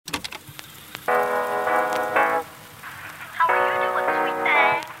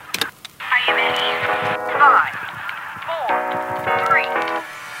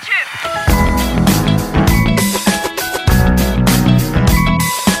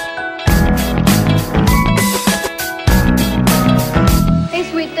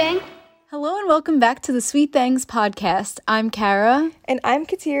welcome back to the Sweet Things podcast. I'm Kara. And I'm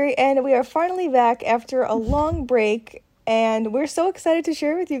Kateri, and we are finally back after a long break, and we're so excited to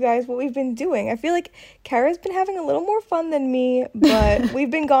share with you guys what we've been doing. I feel like Kara's been having a little more fun than me, but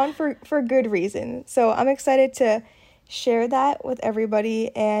we've been gone for good reason. So I'm excited to share that with everybody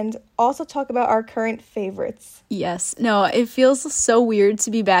and also talk about our current favorites. Yes. No, it feels so weird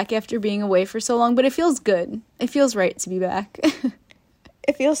to be back after being away for so long, but it feels good. It feels right to be back.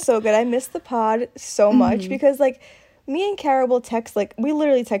 It feels so good. I miss the pod so much because, like, me and Kara will text, like, we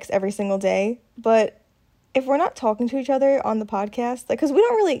literally text every single day, but if we're not talking to each other on the podcast, like, because we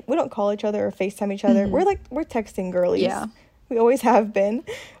don't call each other or FaceTime each other. We're texting girlies. Yeah. We always have been.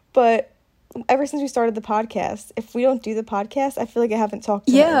 But ever since we started the podcast, if we don't do the podcast, I feel like I haven't talked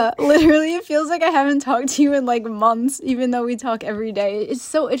to her. Literally, it feels like I haven't talked to you in, like, months, even though we talk every day.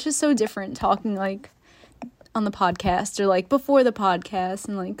 It's just so different talking, like, on the podcast or like before the podcast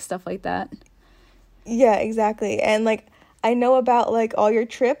and like stuff like that. Yeah, exactly. And like I know about like all your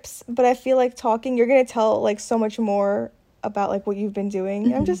trips, but I feel like talking, you're gonna tell like so much more about like what you've been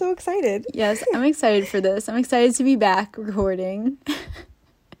doing. I'm just so excited. Yes, I'm excited for this. I'm excited to be back recording.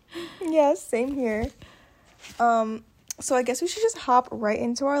 Yes, same here. So I guess we should just hop right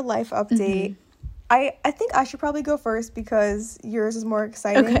into our life update. I think I should probably go first because yours is more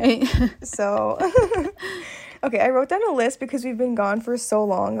exciting. Okay. So, okay, I wrote down a list because we've been gone for so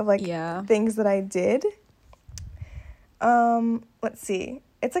long of, like, things that I did. Let's see.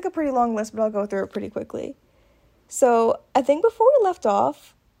 It's, like, a pretty long list, but I'll go through it pretty quickly. So, I think before we left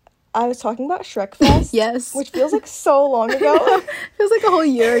off, I was talking about Shrek Fest. Yes. Which feels like so long ago. Feels like a whole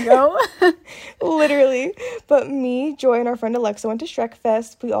year ago. Literally. But me, Joy, and our friend Alexa went to Shrek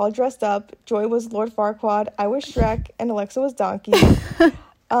Fest. We all dressed up. Joy was Lord Farquaad, I was Shrek, and Alexa was Donkey. It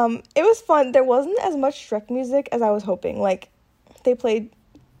was fun. There wasn't as much Shrek music as I was hoping. Like, they played,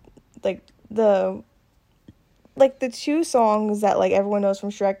 like, the two songs that, like, everyone knows from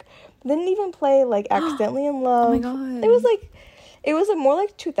Shrek. They didn't even play, like, Accidentally in Love. Oh, my God. It was more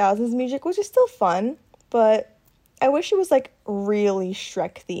like 2000s music, which is still fun, but I wish it was, like, really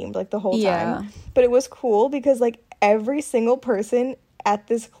Shrek-themed, like, the whole time. But it was cool because, like, every single person at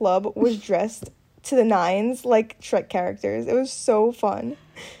this club was dressed to the nines like Shrek characters. It was so fun.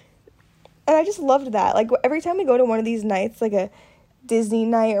 And I just loved that. Like, every time we go to one of these nights, like a Disney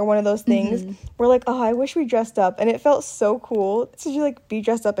night or one of those things, we're like, oh, I wish we dressed up. And it felt so cool to, like, be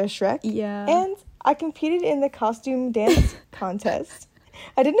dressed up as Shrek. Yeah. And I competed in the costume dance contest.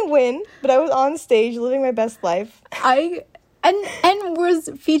 I didn't win, but I was on stage living my best life. And was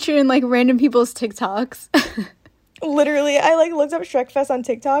featured in like random people's TikToks. Literally, I like looked up Shrek Fest on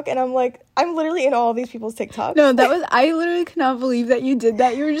TikTok, and I'm like, I'm literally in all of these people's TikToks. No, I literally could not believe that you did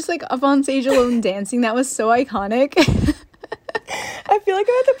that. You were just like up on stage alone dancing. That was so iconic. I feel like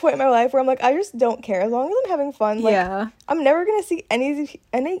I'm at the point in my life where I'm like, I just don't care as long as I'm having fun. Like, I'm never gonna see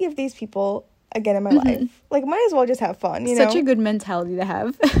any of these people again in my life. Like, might as well just have fun, you know? Such a good mentality to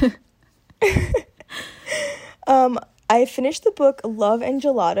have. I finished the book Love and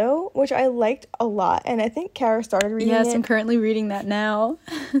Gelato, which I liked a lot, and I think Kara started reading it. Yes, I'm currently reading that now.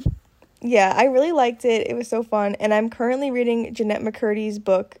 Yeah, I really liked it. It was so fun, and I'm currently reading Jennette McCurdy's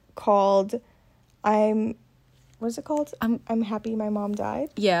book called what is it called? I'm Happy My Mom Died.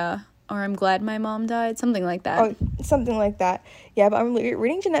 Yeah. Or I'm Glad My Mom Died, something like that. Oh, something like that. Yeah, but I'm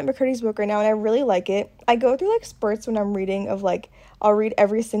reading Jennette McCurdy's book right now, and I really like it. I go through, like, spurts when I'm reading of, like, I'll read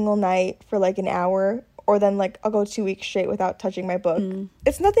every single night for, like, an hour, or then, like, I'll go 2 weeks straight without touching my book.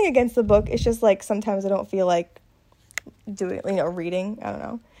 It's nothing against the book. It's just, like, sometimes I don't feel like doing, reading. I don't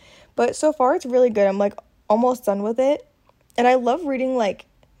know. But so far, it's really good. I'm, like, almost done with it. And I love reading, like,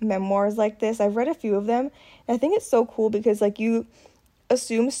 memoirs like this. I've read a few of them, and I think it's so cool because, like, you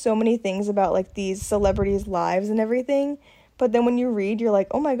assume so many things about like these celebrities' lives and everything, but then when you read, you're like,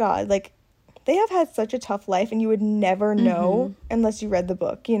 oh my god, like they have had such a tough life, and you would never know unless you read the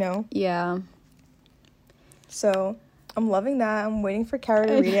book, you know? Yeah. So I'm loving that. I'm waiting for Kara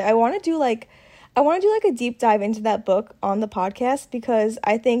to read it. I want to do like a deep dive into that book on the podcast because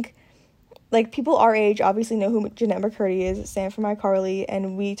I think like people our age obviously know who Jennette McCurdy is, Stand for My Carly,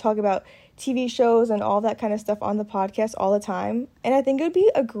 and we talk about TV shows and all that kind of stuff on the podcast all the time, and I think it would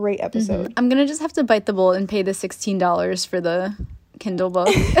be a great episode. I'm gonna just have to bite the bullet and pay the $16 for the Kindle book.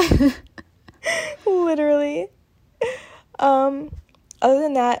 Literally. Other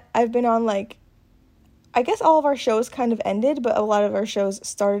than that, I've been on like, I guess all of our shows kind of ended, but a lot of our shows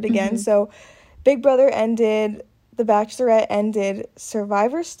started again. So Big Brother ended, The Bachelorette ended,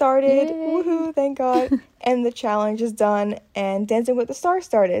 Survivor started, woohoo, thank God, and The Challenge is done, and Dancing with the Stars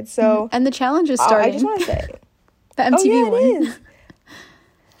started. So and The Challenge is starting. I just want to say, the MTV one. It is.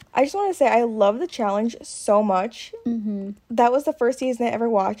 I just want to say I love the challenge so much. Mm-hmm. That was the first season I ever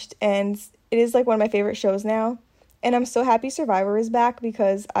watched, and it is like one of my favorite shows now. And I'm so happy Survivor is back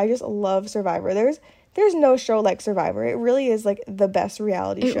because I just love Survivor. There's no show like Survivor. It really is like the best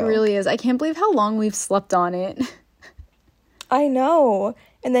reality show. It really is. I can't believe how long we've slept on it. I know.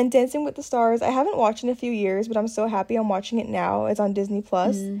 And then Dancing with the Stars, I haven't watched in a few years, but I'm so happy I'm watching it now. It's on Disney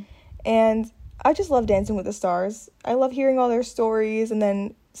Plus. And I just love Dancing with the Stars. I love hearing all their stories, and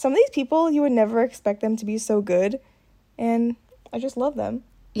then some of these people, you would never expect them to be so good, and I just love them.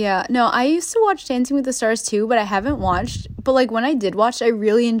 Yeah, no, I used to watch Dancing with the Stars too, but I haven't watched. But like when I did watch, I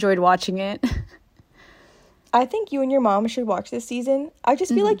really enjoyed watching it. I think you and your mom should watch this season. I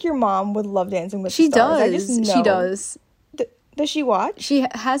just feel like your mom would love Dancing with the She Stars. does. I just know. She does. Does she watch? She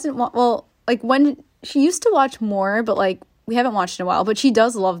hasn't well, like when she used to watch more, but like we haven't watched in a while. But she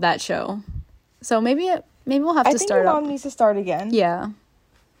does love that show, so maybe we'll have to start. I think your mom needs to start again. Yeah.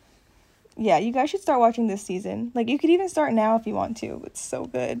 Yeah, you guys should start watching this season. Like, you could even start now if you want to. It's so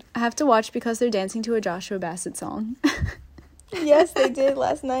good. I have to watch because they're dancing to a Joshua Bassett song. Yes, they did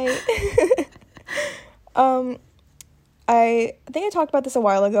last night. I think I talked about this a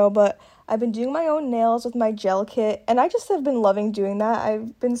while ago, but I've been doing my own nails with my gel kit, and I just have been loving doing that.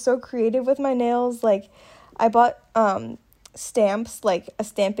 I've been so creative with my nails. Like, I bought stamps, like a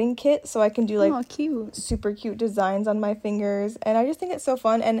stamping kit, so I can do like cute. super cute designs on my fingers, and I just think it's so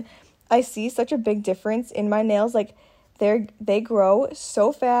fun. And I see such a big difference in my nails. Like, they grow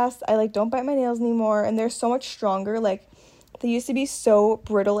so fast. I like don't bite my nails anymore, and they're so much stronger. Like, they used to be so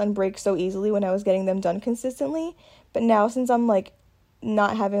brittle and break so easily when I was getting them done consistently, but now since I'm like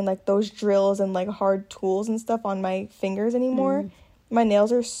not having like those drills and like hard tools and stuff on my fingers anymore, my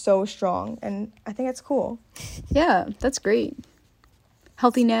nails are so strong, and I think it's cool. Yeah, that's great.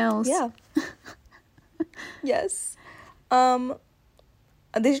 Healthy nails. Yeah. Yes.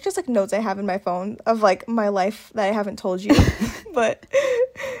 These are just like notes I have in my phone of like my life that I haven't told you. But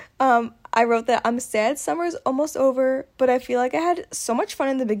I wrote that I'm sad summer's almost over, but I feel like I had so much fun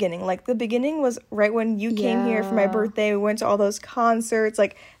in the beginning. Like, the beginning was right when you came here for my birthday. We went to all those concerts.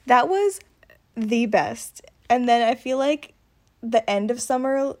 Like, that was the best. And then I feel like the end of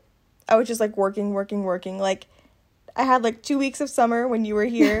summer, I was just like working. Like, I had like 2 weeks of summer when you were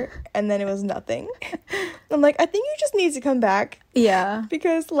here, and then it was nothing. I'm like, I think you just need to come back. Yeah.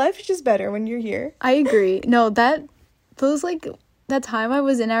 Because life's just better when you're here. I agree. No, that time I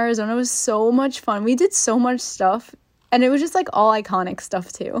was in Arizona was so much fun. We did so much stuff, and it was just like all iconic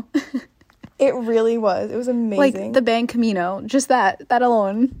stuff too. It really was. It was amazing. Like the band Camino, just that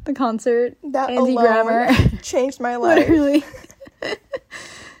alone, the concert, that Andy alone Grammer changed my life. Literally.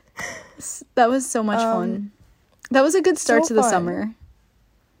 That was so much fun. That was a good start to the summer.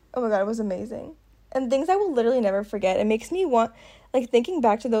 Oh my god, it was amazing. And things I will literally never forget. It makes me want, like, thinking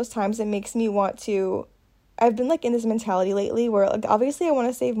back to those times, it makes me want to, I've been, like, in this mentality lately where, like, obviously I want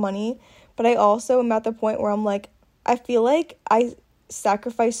to save money, but I also am at the point where I'm, like, I feel like I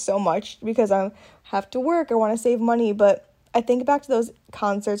sacrifice so much because I have to work, I want to save money, but I think back to those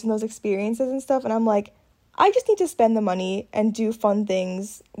concerts and those experiences and stuff, and I'm, like, I just need to spend the money and do fun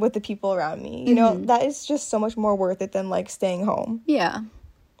things with the people around me. You know, that is just so much more worth it than, like, staying home. Yeah.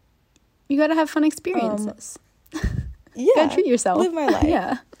 You gotta have fun experiences. Yeah. You gotta treat yourself. Live my life.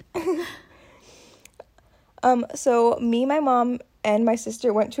 Yeah. So me, my mom, and my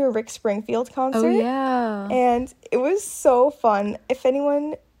sister went to a Rick Springfield concert. Oh, yeah. And it was so fun. If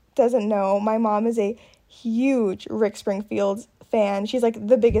anyone doesn't know, my mom is a huge Rick Springfield fan. She's like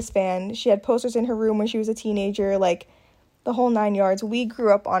the biggest fan. She had posters in her room when she was a teenager, like the whole 9 yards. We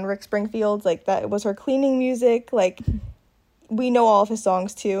grew up on Rick Springfield. Like, that was her cleaning music. Like, we know all of his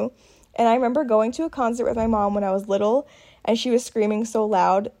songs too. And I remember going to a concert with my mom when I was little, and she was screaming so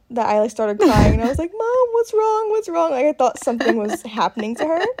loud that I, like, started crying, and I was like, Mom, what's wrong? Like, I thought something was happening to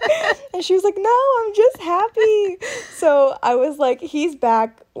her, and she was like, no, I'm just happy. So I was like, he's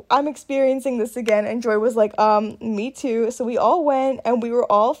back, I'm experiencing this again, and Joy was like, me too. So we all went, and we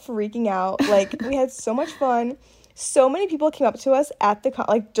were all freaking out. Like, we had so much fun. So many people came up to us at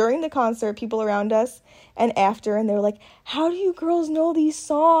the during the concert, people around us, and after, and they were like, how do you girls know these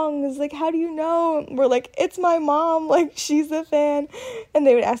songs? Like, how do you know? We're like, it's my mom, like, she's a fan. And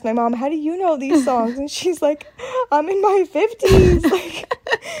they would ask my mom, how do you know these songs? And she's like, I'm in my 50s. Like,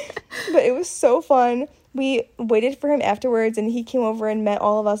 but it was so fun. We waited for him afterwards, and he came over and met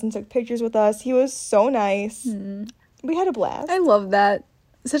all of us and took pictures with us. He was so nice. We had a blast. I love that.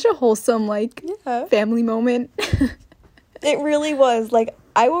 Such a wholesome, like, family moment. It really was. Like,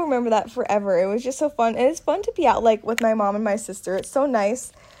 I will remember that forever. It was just so fun. And it's fun to be out, like, with my mom and my sister. It's so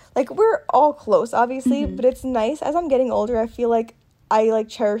nice. Like, we're all close, obviously, but it's nice. As I'm getting older, I feel like I like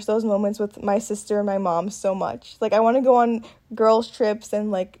cherish those moments with my sister and my mom so much. Like, I want to go on girls trips and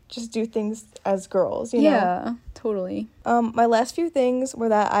like just do things as girls, you know? Yeah, totally. My last few things were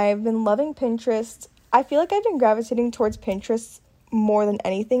that I've been loving Pinterest. I feel like I've been gravitating towards Pinterest more than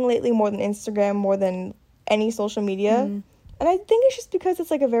anything lately, more than Instagram, more than any social media. And I think it's just because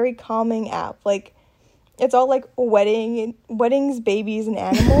it's like a very calming app. Like, it's all like weddings, babies, and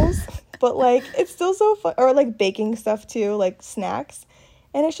animals. But like, it's still so fun. Or like baking stuff too, like snacks.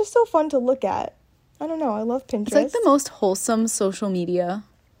 And it's just so fun to look at. I don't know, I love Pinterest. It's like the most wholesome social media.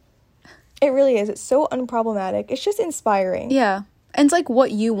 It really is. It's so unproblematic. It's just inspiring. Yeah. And it's like what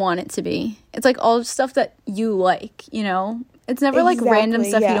you want it to be. It's like all stuff that you like, you know? It's never like random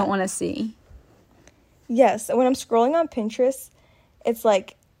stuff you don't want to see. Yes. When I'm scrolling on Pinterest, it's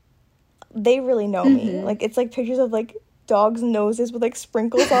like they really know me. Like, it's like pictures of like dogs' noses with like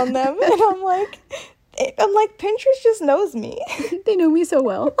sprinkles on them. And I'm like, Pinterest just knows me. They know me so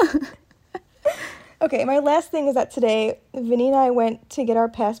well. Okay, my last thing is that today, Vinny and I went to get our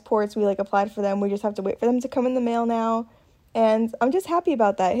passports. We like applied for them. We just have to wait for them to come in the mail now. And I'm just happy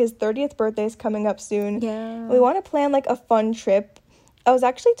about that. His 30th birthday is coming up soon. Yeah. We want to plan like a fun trip. I was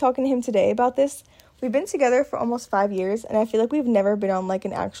actually talking to him today about this. We've been together for almost 5 years, and I feel like we've never been on like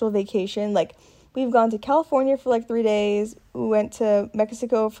an actual vacation. Like, we've gone to California for like 3 days. We went to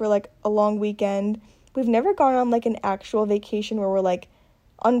Mexico for like a long weekend. We've never gone on like an actual vacation where we're like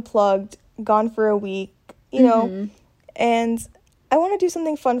unplugged, gone for a week, you know? And I want to do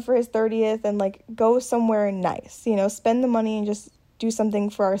something fun for his 30th and like go somewhere nice, you know, spend the money and just do something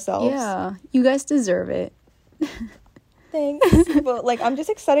for ourselves. Yeah, you guys deserve it. Thanks. But like, I'm just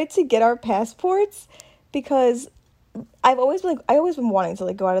excited to get our passports because I've always been wanting to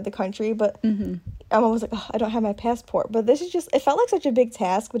like go out of the country, but I'm always like, oh, I don't have my passport. But this is just, it felt like such a big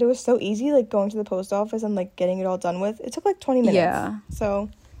task, but it was so easy, like going to the post office and like getting it all done with. It took like 20 minutes. Yeah. So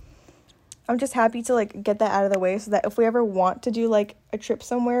I'm just happy to like get that out of the way so that if we ever want to do like a trip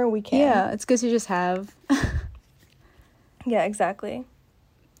somewhere, we can. Yeah, it's good to just have. Yeah, exactly.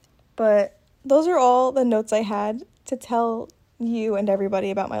 But those are all the notes I had to tell you and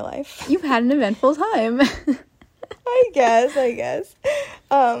everybody about my life. You've had an eventful time. I guess.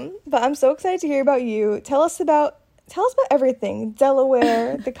 But I'm so excited to hear about you. Tell us about everything.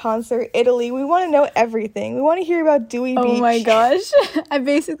 Delaware, the concert, Italy. We want to know everything. We want to hear about Dewey Beach. Oh my gosh. I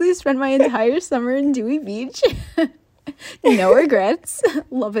basically spent my entire summer in Dewey Beach. No regrets.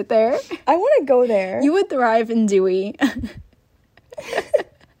 Love it there. I want to go there. You would thrive in Dewey.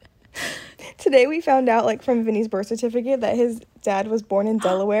 Today we found out, like, from Vinny's birth certificate that his dad was born in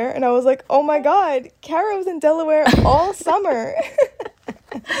Delaware. And I was like, oh my God, Kara was in Delaware all summer.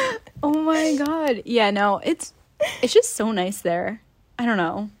 Oh my God. Yeah, no, it's just so nice there. I don't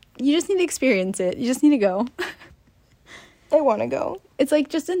know. You just need to experience it. You just need to go. I want to go. It's like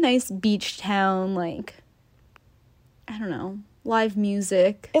just a nice beach town, like, I don't know, live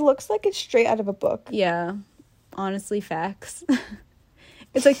music. It looks like it's straight out of a book. Yeah, honestly, facts.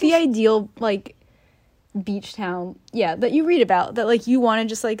 It's like the ideal, like, beach town, yeah, that you read about, that, like, you want to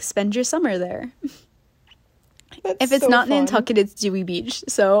just, like, spend your summer there. That's if it's so not fun. Nantucket, it's Dewey Beach,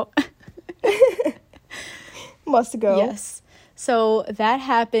 so. Must go. Yes. So that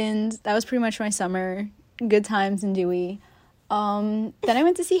happened. That was pretty much my summer. Good times in Dewey. Then I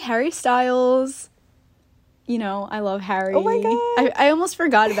went to see Harry Styles. You know, I love Harry. Oh my God. I almost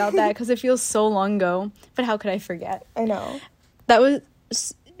forgot about that because it feels so long ago. But how could I forget? I know. That was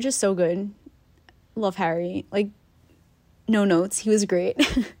just so good. Love Harry. Like, no notes. He was great.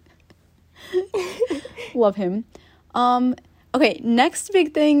 Love him. Okay, next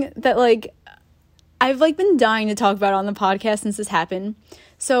big thing that, like, I've, like, been dying to talk about on the podcast since this happened.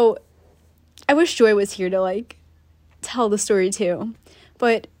 So, I wish Joy was here to, like, tell the story, too.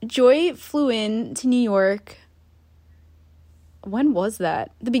 But Joy flew in to New York. When was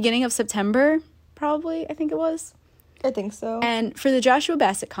that? The beginning of September, probably, I think it was. I think so. And for the Joshua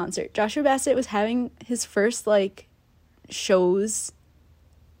Bassett concert. Joshua Bassett was having his first, like, shows,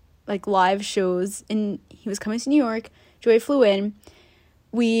 like, live shows, and he was coming to New York. Joy flew in.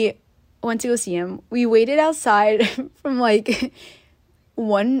 We went to go see him. We waited outside from, like,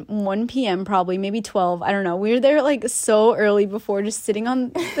 1 p.m. probably, maybe 12. I don't know. We were there, like, so early before, just sitting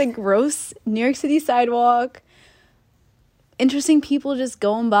on the gross New York City sidewalk. Interesting people just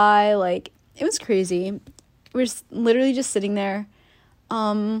going by. Like, it was crazy. We're literally just sitting there.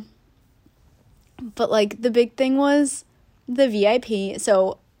 But, like, the big thing was the VIP.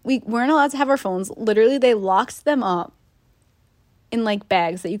 So we weren't allowed to have our phones. Literally, they locked them up in, like,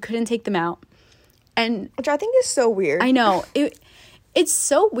 bags that you couldn't take them out. And which I think is so weird. I know. It's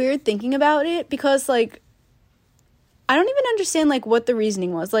so weird thinking about it because, like, I don't even understand, like, what the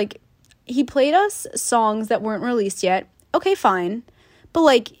reasoning was. Like, he played us songs that weren't released yet. Okay, fine. But,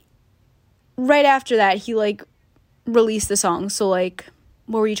 like, right after that, he, like, released the song. So, like,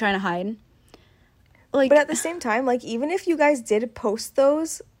 what were you trying to hide? Like, but at the same time, like, even if you guys did post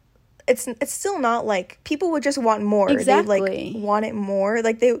those, it's still not, like, people would just want more. Exactly. They'd, like, want it more.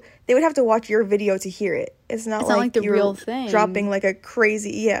 Like, they would have to watch your video to hear it. It's not like the you're real thing. dropping, like, a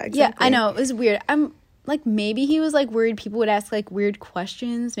crazy, yeah, exactly. Yeah, I know, it was weird. I'm, like, maybe he was, like, worried people would ask, like, weird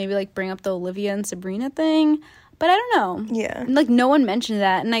questions. Maybe, like, bring up the Olivia and Sabrina thing. But I don't know. Yeah. And, like, no one mentioned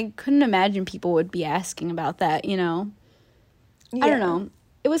that, and I couldn't imagine people would be asking about that, you know? Yeah. I don't know.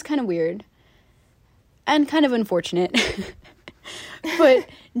 It was kind of weird. And kind of unfortunate. But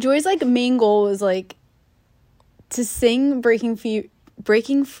Joy's, like, main goal was, like, to sing Breaking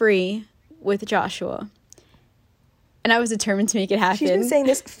Free with Joshua. And I was determined to make it happen. She's been saying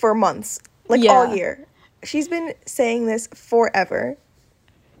this for months. Like, Yeah. all year. She's been saying this forever.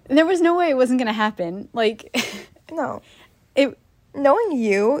 And there was no way it wasn't going to happen. Like, No. it Knowing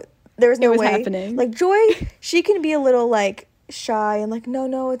you, there was no was way. happening. Like, Joy, she can be a little, like, shy and, like,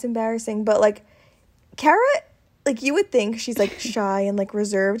 no, it's embarrassing. But, like, Kara, like, you would think she's, like, shy and, like,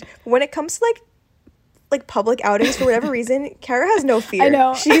 reserved. But when it comes to, like public outings, for whatever reason, Kara has no fear. I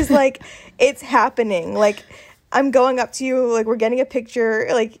know. She's like, it's happening. Like, I'm going up to you. Like, we're getting a picture.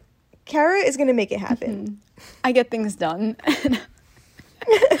 Like, Kara is going to make it happen. I get things done.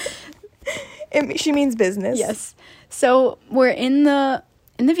 She means business. Yes. So we're in the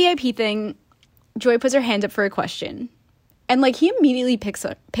VIP thing. Joy puts her hand up for a question. And, like, he immediately picks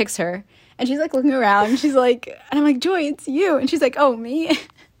her. And she's, like, looking around. And she's like, and I'm like, Joy, it's you. And she's like, oh, me?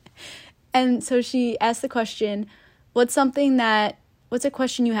 And so she asked the question, what's a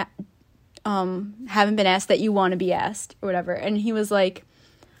question you haven't been asked that you want to be asked or whatever? And he was like,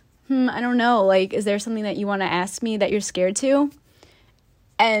 I don't know. Like, is there something that you want to ask me that you're scared to?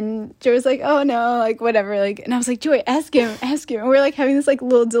 And Joy was like, oh, no, like, whatever. Like, and I was like, Joy, ask him. And we're, like, having this, like,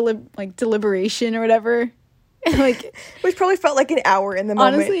 little deliberation or whatever. And, like, which probably felt like an hour in the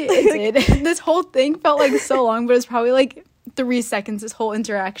moment. Honestly, it did. This whole thing felt, like, so long, but it was probably, like, 3 seconds, this whole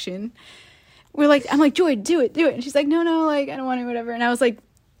interaction. I'm like, Joy, do it. And she's like, no, like, I don't want to, whatever. And I was like,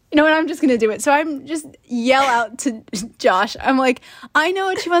 you know what, I'm just going to do it. So I'm just yell out to Josh. I'm like, I know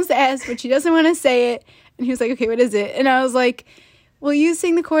what she wants to ask, but she doesn't want to say it. And he was like, okay, what is it? And I was like, will you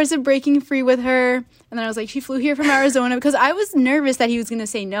sing the chorus of Breaking Free with her? And then I was like, she flew here from Arizona, because I was nervous that he was going to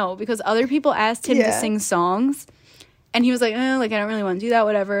say no, because other people asked him to sing songs. And he was like, like, I don't really want to do that,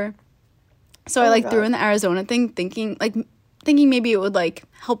 whatever. So I threw in the Arizona thing, thinking maybe it would, like,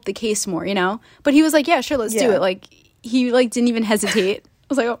 help the case more, you know? But he was like, yeah, sure, let's do it. Like, he, like, didn't even hesitate. I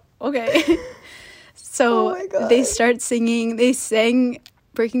was like, oh, okay. So they start singing. They sang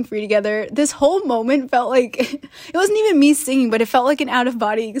Breaking Free together. This whole moment felt like, it wasn't even me singing, but it felt like an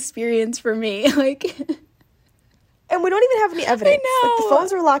out-of-body experience for me. Like, and we don't even have any evidence. I know. Like, the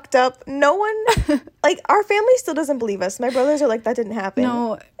phones were locked up. No one, like, our family still doesn't believe us. My brothers are like, that didn't happen.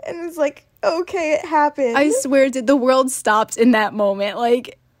 No. And it's like, okay, it happened. I swear, the world stopped in that moment.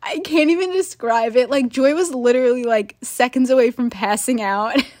 Like, I can't even describe it. Like, Joy was literally, like, seconds away from passing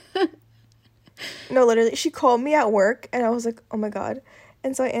out. No, literally, she called me at work, and I was like, oh my God.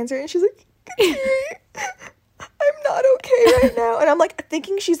 And so I answered, and she's like, I'm not okay right now. And I'm, like,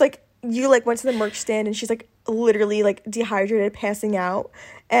 thinking she's, like, you, like, went to the merch stand, and she's, like, literally, like, dehydrated, passing out.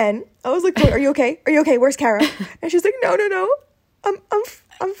 And I was like, are you okay? Are you okay? Where's Kara? And she's like, no.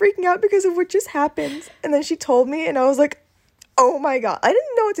 I'm freaking out because of what just happened. And then she told me, and I was like, oh my God. I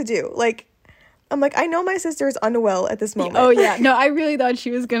didn't know what to do. Like, I'm like, I know my sister is unwell at this moment. Oh, yeah. No, I really thought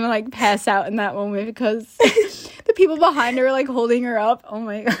she was going to, like, pass out in that moment, because the people behind her were, like, holding her up. Oh,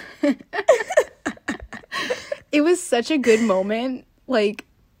 my God. It was such a good moment. Like,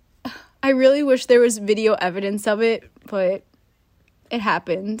 I really wish there was video evidence of it, but it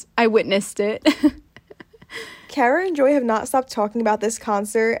happened. I witnessed it. Kara and Joy have not stopped talking about this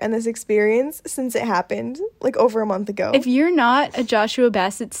concert and this experience since it happened, like, over a month ago. If you're not a Joshua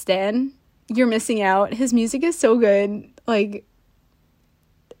Bassett stan, you're missing out. His music is so good. Like,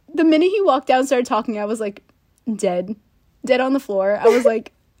 the minute he walked out and started talking, I was like, dead on the floor. I was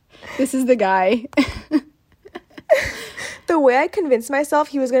like, this is the guy. The way I convinced myself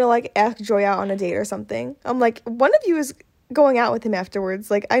he was gonna, like, ask Joy out on a date or something. I'm like, one of you is going out with him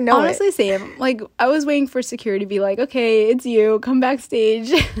afterwards. Like, I know. Honestly, same. Like, I was waiting for security to be like, okay, it's you, come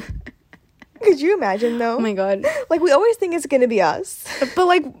backstage. Could you imagine, though? Oh my God. Like, we always think it's gonna be us. But,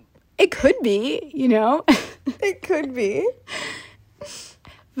 like, it could be, you know? It could be.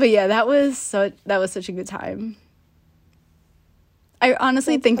 But yeah, that was such a good time. I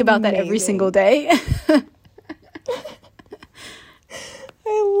honestly think about that every single day.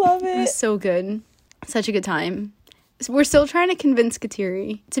 So good. Such a good time. We're still trying to convince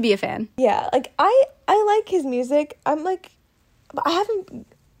Kateri to be a fan. Yeah, like, I like his music. I'm like, but I haven't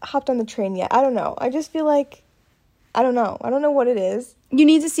hopped on the train yet. I don't know. I just feel like, I don't know. I don't know what it is. You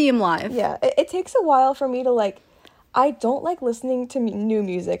need to see him live. Yeah, it takes a while for me to, like, I don't like listening to new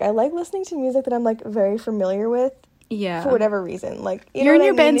music. I like listening to music that I'm, like, very familiar with. Yeah. For whatever reason. Like, You're in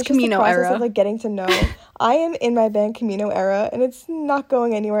your band's It's just the Camino process era. of, like, getting to know. I am in my band Camino era, and it's not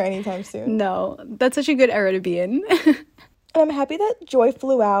going anywhere anytime soon. No, that's such a good era to be in. And I'm happy that Joy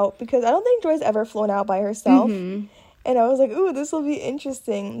flew out, because I don't think Joy's ever flown out by herself. Mm-hmm. And I was like, ooh, this will be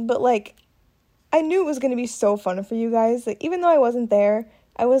interesting. But, like, I knew it was going to be so fun for you guys. Like, even though I wasn't there,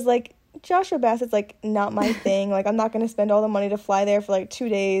 I was like, Joshua Bassett's, like, not my thing. Like, I'm not going to spend all the money to fly there for, like, 2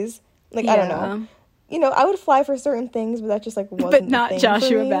 days. Like, I don't know. You know, I would fly for certain things, but that just, like, wasn't But not the thing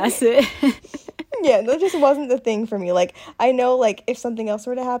Joshua for me. Bassett. Yeah, that just wasn't the thing for me. Like, I know, like, if something else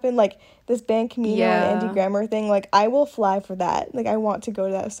were to happen, like, this band Camino and Andy Grammer thing, like, I will fly for that. Like, I want to go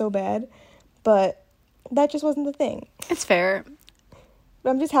to that so bad. But that just wasn't the thing. It's fair. But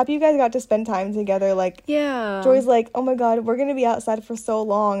I'm just happy you guys got to spend time together. Like, Yeah. Joy's like, oh my god, we're gonna be outside for so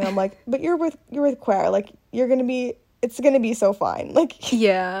long. And I'm like, but you're with Claire. Like, it's gonna be so fine. Like,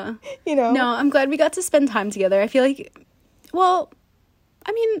 Yeah. you know. No, I'm glad we got to spend time together. I feel like, well,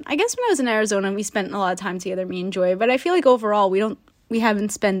 I mean, I guess when I was in Arizona, we spent a lot of time together, me and Joy. But I feel like overall, we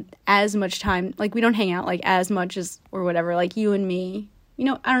haven't spent as much time. Like, we don't hang out like as much as or whatever. Like you and me. You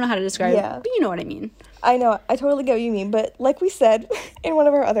know, I don't know how to describe it, but you know what I mean. I know, I totally get what you mean, but like we said in one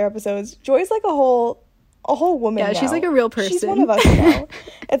of our other episodes, Joy's like a whole woman now. Yeah, she's like a real person. She's one of us now.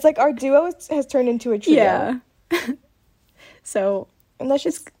 It's like our duo has turned into a trio. Yeah. So, and that's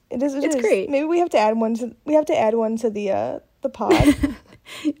just it's great. Maybe we have to add one to the pod.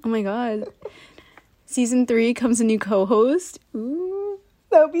 Oh my god. Season 3 comes a new co-host. Ooh.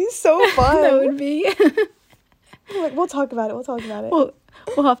 That would be so fun. That would be. Like, we'll talk about it.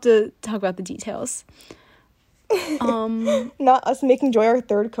 We'll have to talk about the details. Not us making Joy our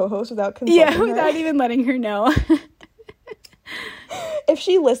third co-host without consulting her. Without even letting her know. If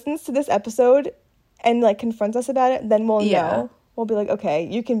she listens to this episode and, like, confronts us about it, then we'll know. We'll be like, okay,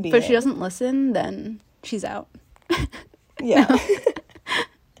 you can be But if she doesn't listen, then she's out. Yeah.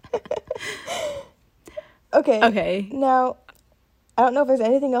 Okay. Now, I don't know if there's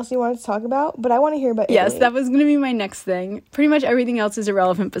anything else you wanted to talk about, but I want to hear about Yes, Italy. that was going to be my next thing. Pretty much everything else is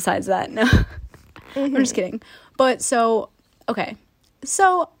irrelevant besides that. No. I'm just kidding. But so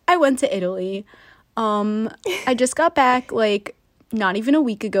I went to Italy. I just got back, like, not even a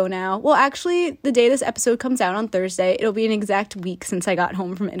week ago now. Well, actually, the day this episode comes out on Thursday, it'll be an exact week since I got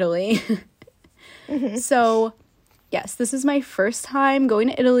home from Italy. So, yes, this is my first time going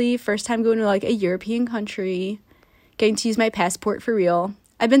to Italy, first time going to, like, a European country, getting to use my passport for real.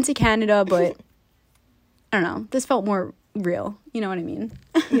 I've been to Canada, but I don't know. This felt more real. You know what I mean?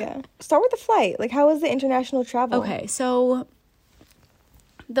 Yeah. Start with the flight. Like, how was the international travel? Okay, so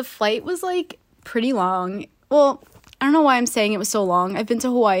the flight was, like, pretty long. Well, I don't know why I'm saying it was so long. I've been to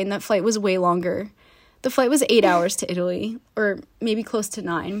Hawaii, and that flight was way longer. The flight was 8 hours to Italy, or maybe close to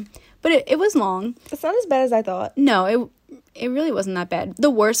 9. But it was long. It's not as bad as I thought. No, it really wasn't that bad.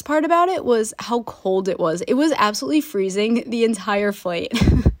 The worst part about it was how cold it was. It was absolutely freezing the entire flight.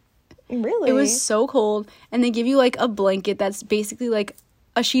 Really? It was so cold. And they give you, like, a blanket that's basically, like,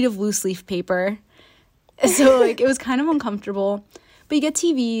 a sheet of loose leaf paper. So, like, it was kind of uncomfortable. But you get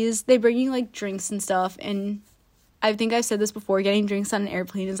TVs. They bring you, like, drinks and stuff. And I think I've said this before. Getting drinks on an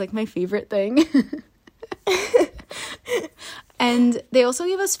airplane is, like, my favorite thing. And they also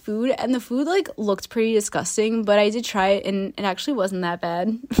gave us food. And the food, like, looked pretty disgusting. But I did try it. And it actually wasn't that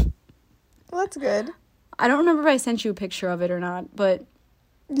bad. Well, that's good. I don't remember if I sent you a picture of it or not. But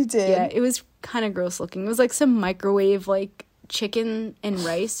You did. yeah, it was kind of gross looking. It was like some microwave, like, chicken and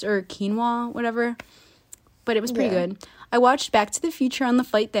rice or quinoa, whatever. But it was pretty good. I watched Back to the Future on the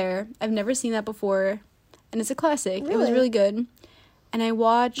flight there. I've never seen that before. And it's a classic. It was Really? really good. And I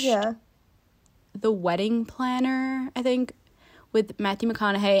watched Yeah. The Wedding Planner, I think, with Matthew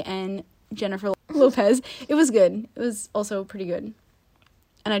McConaughey and Jennifer Lopez. It was good. It was also pretty good.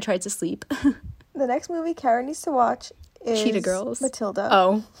 And I tried to sleep. The next movie Karen needs to watch is Cheetah Girls. Matilda.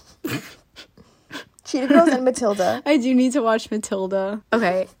 Oh. Cheetah Girls and Matilda. I do need to watch Matilda.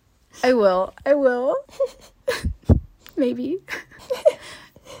 Okay. I will. Maybe.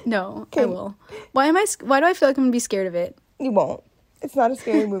 No, I will. Why do I feel like I'm gonna be scared of it? You won't. It's not a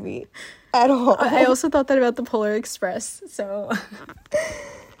scary movie at all. I also thought that about the Polar Express, so.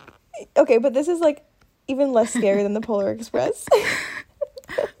 Okay, but this is, like, even less scary than the Polar Express.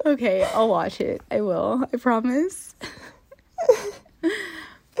 Okay, I'll watch it. I will. I promise.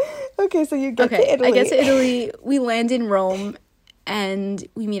 Okay, Okay, so you get to Okay, Italy. I get to Italy. We land in Rome, and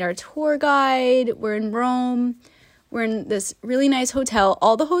we meet our tour guide. We're in Rome. We're in this really nice hotel.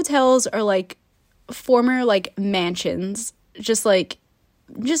 All the hotels are like former like mansions, just like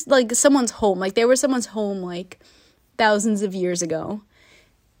someone's home. Like they were someone's home like thousands of years ago.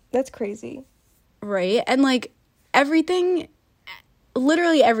 That's crazy. Right? And like everything,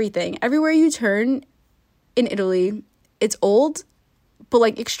 literally everything, everywhere you turn in Italy, it's old, but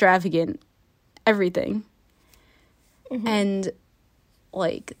like extravagant. Everything. Mm-hmm. And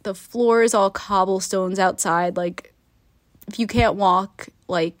like the floor is all cobblestones outside. Like if you can't walk,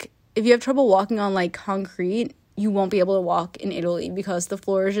 like if you have trouble walking on like concrete, you won't be able to walk in Italy because the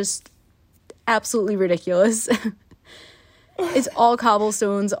floor is just absolutely ridiculous. It's all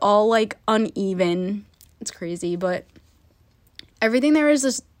cobblestones, all like uneven. It's crazy, but everything there is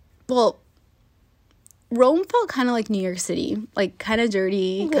just, well, Rome felt kind of like New York City, like kind of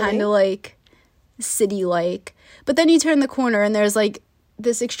dirty, Really? kind of like city-like. But then you turn the corner and there's like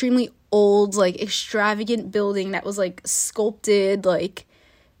this extremely old, like extravagant building that was like sculpted like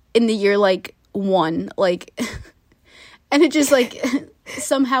in the year like one, like and it just like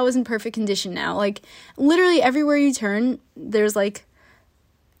somehow is in perfect condition now. Like literally everywhere you turn there's like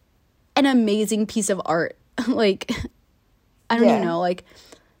an amazing piece of art. Like I don't even know, like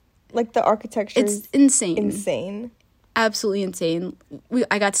the architecture it's is insane. Absolutely insane.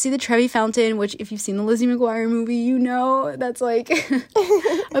 I got to see the Trevi Fountain, which if you've seen the Lizzie McGuire movie, you know that's like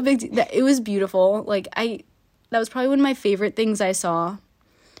a big deal. It was beautiful. Like that was probably one of my favorite things I saw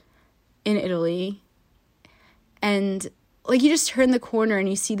in Italy. And like you just turn the corner and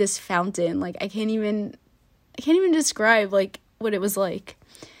you see this fountain. Like I can't even describe like what it was like.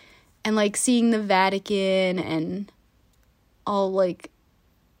 And like seeing the Vatican and all like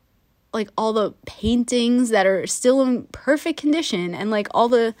all the paintings that are still in perfect condition and like all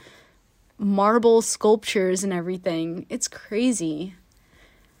the marble sculptures and everything. It's crazy.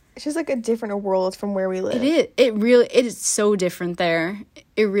 It's just like a different world from where we live. It is so different there.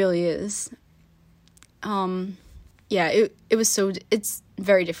 It really is. Yeah, it's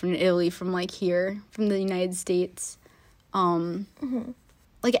very different in Italy from like here, from the United States.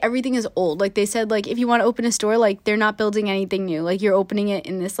 Like everything is old. Like they said, like if you want to open a store, like they're not building anything new. Like you're opening it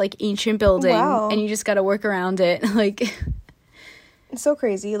in this like ancient building. Wow. And you just got to work around it. Like it's so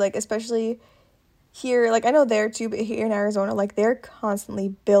crazy. Like especially here, like I know there too, but here in Arizona, like they're constantly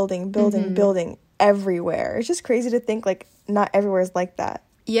building everywhere. It's just crazy to think like not everywhere is like that.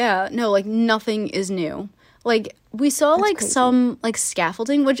 Yeah, no, like nothing is new. Like we saw like crazy. some like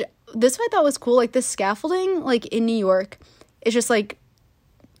scaffolding, which this I thought was cool. Like the scaffolding like in New York is just like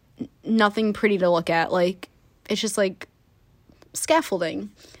nothing pretty to look at. Like it's just like scaffolding.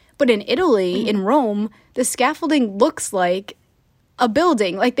 But in Italy, in Rome, the scaffolding looks like a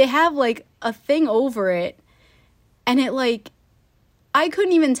building. Like they have like a thing over it, and it like I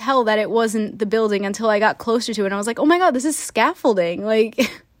couldn't even tell that it wasn't the building until I got closer to it and I was like, oh my god, this is scaffolding. Like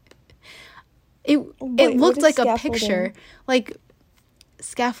it looked like a picture. Like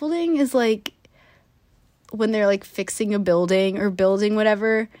scaffolding is like when they're like fixing a building or building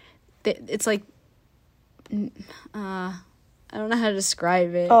whatever. It's like I don't know how to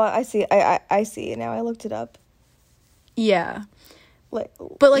describe it. Oh, I see. I see it now. I looked it up. Yeah.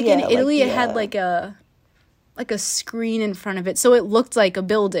 But like in Italy, it had like a screen in front of it, so it looked like a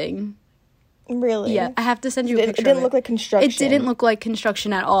building. Really? Yeah, I have to send you a picture. It didn't look like construction. It didn't look like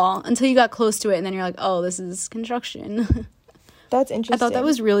construction at all until you got close to it, and then you're like, oh, this is construction. That's interesting. I thought that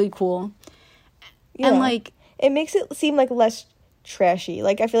was really cool. Yeah. And like it makes it seem like less trashy.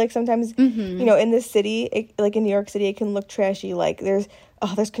 Like I feel like sometimes you know in this city, like in New York City, it can look trashy. Like there's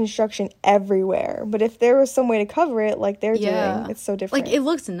construction everywhere. But if there was some way to cover it, like they're doing, it's so different. Like it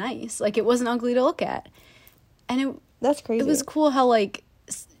looked nice. Like it wasn't ugly to look at, and that's crazy. It was cool how like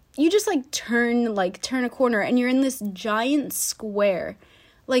you just like turn a corner and you're in this giant square.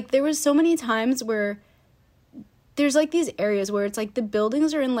 Like there was so many times where there's like these areas where it's like the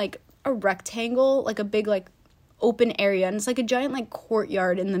buildings are in like a rectangle, like a big like open area, and it's like a giant like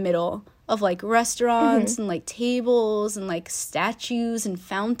courtyard in the middle of like restaurants and like tables and like statues and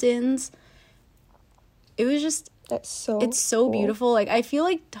fountains. It was just it's so cool. Beautiful. Like I feel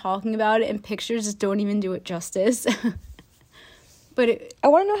like talking about it in pictures just don't even do it justice. But I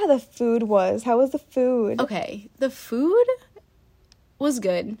want to know how the food was. How was the food? Okay, the food was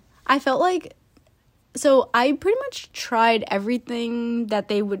good. I felt like so I pretty much tried everything that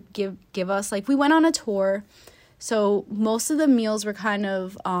they would give us. Like we went on a tour. So most of the meals were kind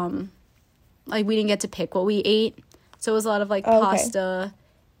of like we didn't get to pick what we ate. So it was a lot of like pasta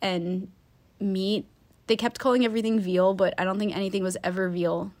and meat. they kept calling everything veal, but I don't think anything was ever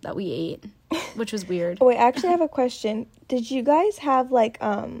veal that we ate, which was weird. Oh, wait, actually, I have a question. Did you guys have, like,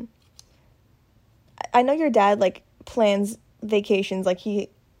 I know your dad, like, plans vacations, like, he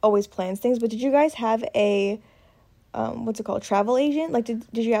always plans things, but did you guys have a, what's it called, travel agent? Like, did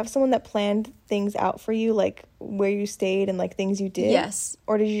you have someone that planned things out for you, like, where you stayed and, like, things you did? Yes.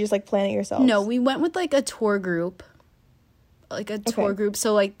 Or did you just, like, plan it yourself? No, we went with, like, a tour group.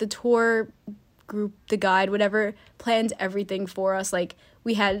 So, like, the tour group, the guide, whatever, planned everything for us. Like,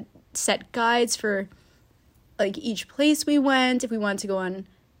 we had set guides for, like, each place we went. If we wanted to go on,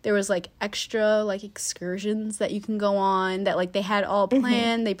 there was, like, extra, like, excursions that you can go on that, like, they had all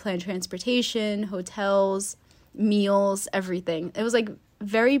planned. They planned transportation, hotels, meals, everything. It was, like,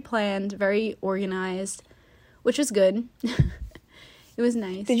 very planned, very organized, which was good. It was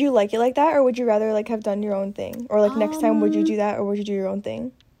nice. Did you like it like that, or would you rather, like, have done your own thing? Or, like, next time, would you do that, or would you do your own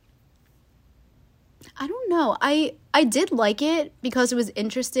thing? I don't know. I did like it because it was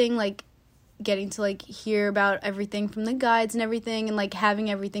interesting, like, getting to, like, hear about everything from the guides and everything, and, like, having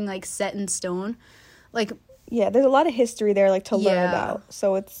everything, like, set in stone. Like, yeah, there's a lot of history there, like, to learn about.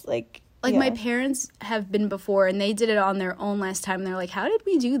 So it's, like, my parents have been before, and they did it on their own last time. They're like, how did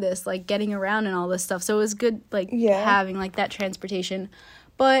we do this? Like, getting around and all this stuff. So it was good, like, having, like, that transportation.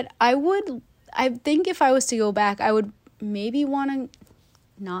 But I think if I was to go back, I would maybe want to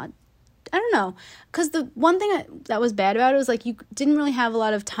not, I don't know. Because the one thing that was bad about it was, like, you didn't really have a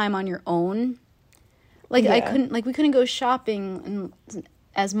lot of time on your own. Like, we couldn't go shopping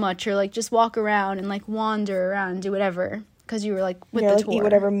as much, or, like, just walk around and, like, wander around and do whatever. Because you were, like, with the tour. Eat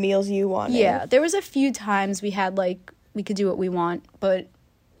whatever meals you wanted. Yeah, there was a few times we had, like, we could do what we want, but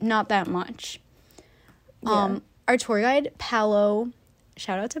not that much. Yeah. Our tour guide, Paolo,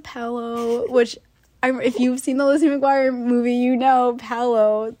 shout out to Paolo, which, if you've seen the Lizzie McGuire movie, you know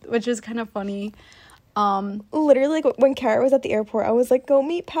Paolo, which is kind of funny. Literally, like, when Kara was at the airport, I was like, go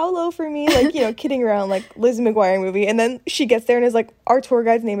meet Paolo for me, like, you know, kidding around, like, Lizzie McGuire movie, and then she gets there and is like, our tour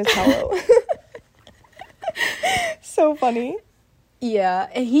guide's name is Paolo. So funny. Yeah,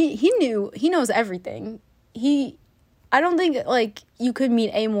 and he knows everything. I don't think, like, you could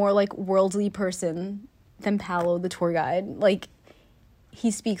meet a more, like, worldly person than Paolo, the tour guide. Like,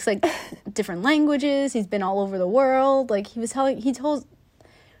 he speaks, like, different languages. He's been all over the world. Like, we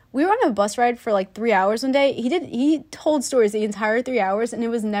were on a bus ride for, like, 3 hours one day. He told stories the entire 3 hours, and it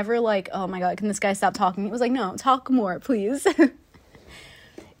was never like, oh my God, can this guy stop talking? It was like, no, talk more, please.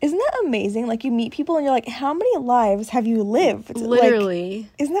 Isn't that amazing? Like, you meet people and you're like, how many lives have you lived? Literally.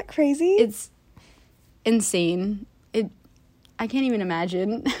 Like, isn't that crazy? It's insane. I can't even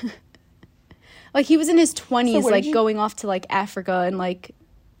imagine. Like, he was in his 20s, like, going off to, like, Africa and, like,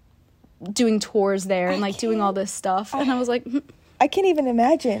 doing tours there and, like, doing all this stuff. And I was like, I can't even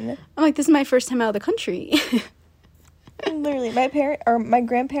imagine. I'm like, this is my first time out of the country. Literally, my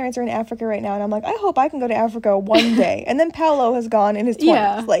grandparents are in Africa right now, and I'm like, I hope I can go to Africa one day. And then Paolo has gone in his 20s.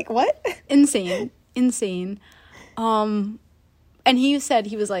 Yeah. Like, what? Insane. And he said,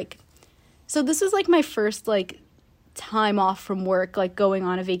 he was like, so this is, like, my first, like, time off from work, like, going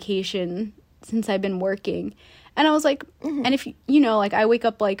on a vacation since I've been working. And I was like, and if, you know, like, I wake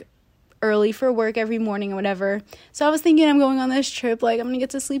up, like, early for work every morning or whatever. So I was thinking, I'm going on this trip, like, I'm gonna get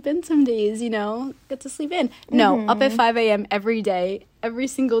to sleep in some days, you know, get to sleep in. No, up at 5 a.m. every day, every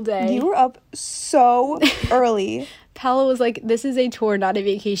single day. You were up so early. Paolo was like, this is a tour, not a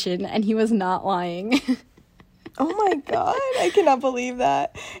vacation, and he was not lying. Oh my God, I cannot believe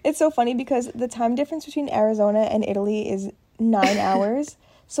that. It's so funny because the time difference between Arizona and Italy is 9 hours.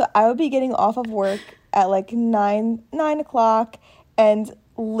 So I would be getting off of work at like 9 o'clock, and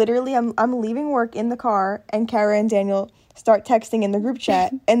literally I'm leaving work in the car, and Kara and Daniel start texting in the group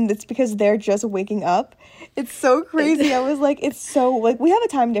chat, and it's because they're just waking up. It's so crazy. I was like, it's so, like, we have a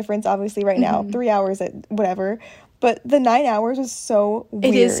time difference obviously right now, 3 hours at whatever, but the 9 hours was so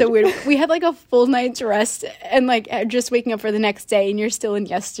weird. It is so weird. We had like a full night's rest and like just waking up for the next day, and you're still in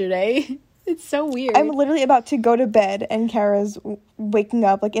yesterday. It's so weird. I'm literally about to go to bed, and Kara's waking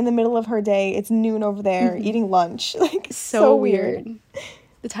up like in the middle of her day. It's noon over there, eating lunch. Like, so weird.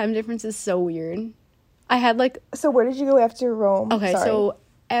 The time difference is so weird. I had like... So where did you go after Rome? Okay, so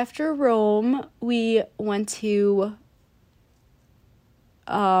after Rome, we went to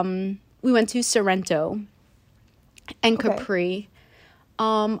Sorrento and Capri.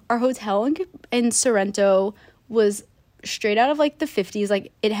 Our hotel in Sorrento was straight out of like the 50s.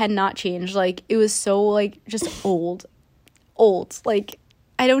 Like, it had not changed. Like, it was so like just old. Like,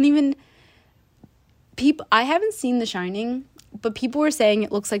 I haven't seen The Shining, but people were saying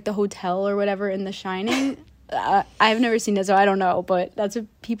it looks like the hotel or whatever in The Shining. I've never seen it, so I don't know, but that's what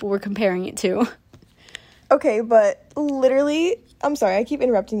people were comparing it to. Okay, but literally, I'm sorry, I keep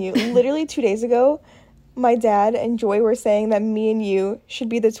interrupting you. Literally 2 days ago, my dad and Joy were saying that me and you should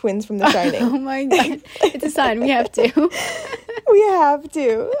be the twins from The Shining. Oh my god. It's a sign. We have to. We have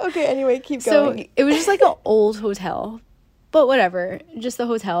to. Okay, anyway, keep going. So it was just like an old hotel. But whatever. Just the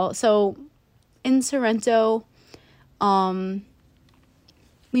hotel. So in Sorrento,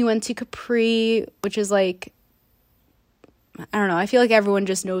 we went to Capri, which is like, I don't know, I feel like everyone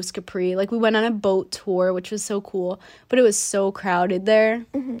just knows Capri. Like, we went on a boat tour, which was so cool, but it was so crowded there.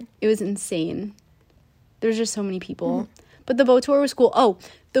 It was insane. There's just so many people. But the boat tour was cool. Oh,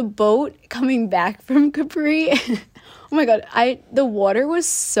 the boat coming back from Capri. Oh my god, the water was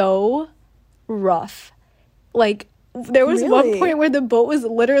so rough. Like, there was one Really? point where the boat was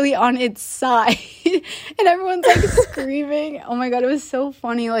literally on its side and everyone's like screaming. Oh my god, it was so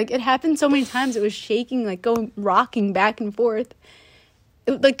funny. Like, it happened so many times. It was shaking, like rocking back and forth.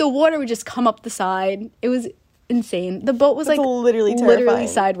 Like, the water would just come up the side. It was insane. The boat was That's like literally terrifying.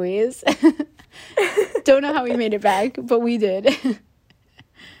 sideways. Don't know how we made it back, but we did.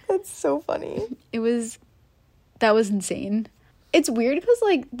 That's so funny. That was insane. It's weird because,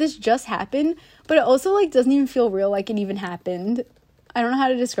 like, this just happened, but it also, like, doesn't even feel real like it even happened. I don't know how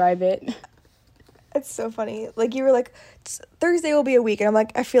to describe it. It's so funny. Like, you were like, Thursday will be a week. And I'm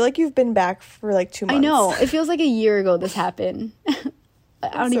like, I feel like you've been back for, like, 2 months. I know. It feels like a year ago this happened. I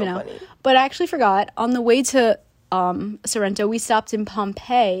don't even know. Funny. But I actually forgot. On the way to Sorrento, we stopped in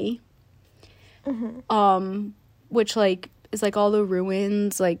Pompeii, which, like, is, like, all the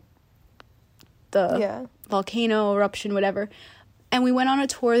ruins, like, the volcano eruption, whatever. And we went on a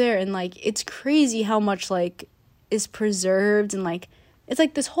tour there, and, like, it's crazy how much, like, is preserved, and, like, it's,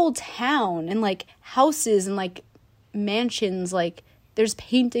 like, this whole town, and, like, houses, and, like, mansions, like, there's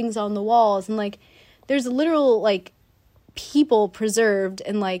paintings on the walls, and, like, there's literal, like, people preserved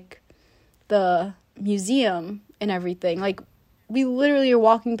in, like, the museum and everything. Like, we literally are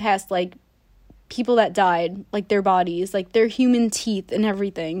walking past, like, people that died, like, their bodies, like, their human teeth and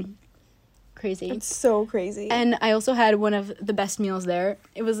everything. Crazy. It's so crazy. And I also had one of the best meals there.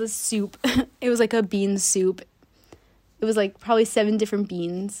 It was a soup. It was like a bean soup. It was like probably 7 different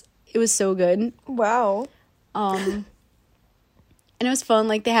beans. It was so good. Wow. And it was fun.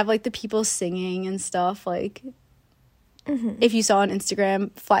 Like, they have like the people singing and stuff. Like, if you saw on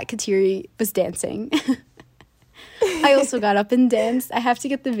Instagram, Flat Kateri was dancing. I also got up and danced. I have to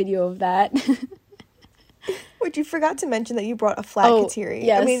get the video of that. Which you forgot to mention that you brought a flat kateri.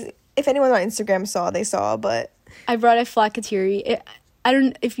 Yes. I mean, if anyone on Instagram saw, they saw, but I brought a flat kateri. I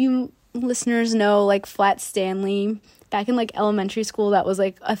don't, if you listeners know, like, Flat Stanley, back in, like, elementary school, that was,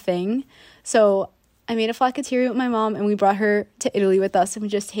 like, a thing. So I made a flat kateri with my mom, and we brought her to Italy with us, and we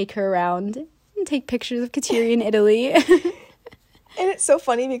just take her around and take pictures of kateri in Italy. And it's so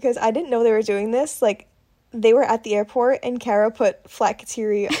funny because I didn't know they were doing this. Like, they were at the airport, and Kara put flat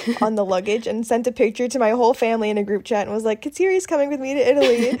kateri on the luggage and sent a picture to my whole family in a group chat and was like, Kateri's coming with me to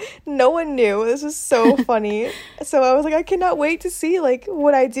Italy. No one knew. This was so funny. So I was like, I cannot wait to see, like,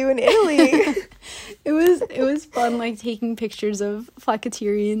 what I do in Italy. It was fun, like, taking pictures of flat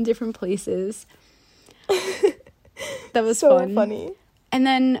kateri in different places. That was so fun. Funny. And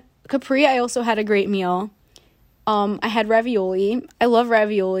then Capri, I also had a great meal. I had ravioli. I love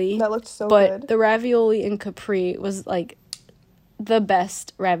ravioli. That looked so but good. The ravioli in Capri was, like, the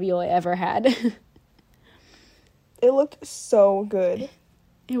best ravioli I ever had. It looked so good.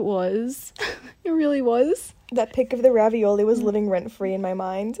 It was. It really was. That pic of the ravioli was living rent-free in my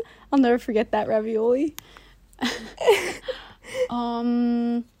mind. I'll never forget that ravioli.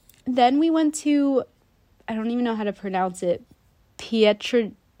 Then we went to, I don't even know how to pronounce it,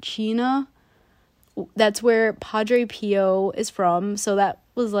 Pietrelcina. That's where Padre Pio is from. So that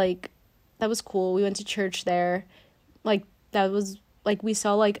was cool. We went to church there. Like, that was, like, we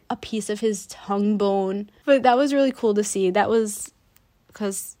saw, like, a piece of his tongue bone. But that was really cool to see. That was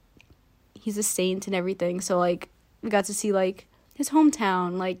because he's a saint and everything. So, like, we got to see, like, his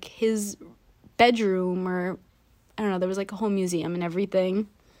hometown, like, his bedroom, or, I don't know, there was, like, a whole museum and everything.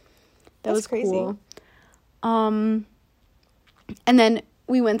 That was crazy. Cool. And then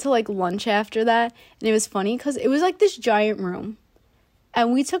we went to, like, lunch after that, and it was funny because it was, like, this giant room,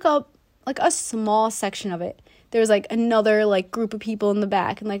 and we took up, like, a small section of it. There was, like, another, like, group of people in the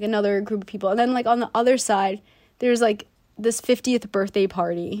back, and, like, another group of people, and then, like, on the other side, there's, like, this 50th birthday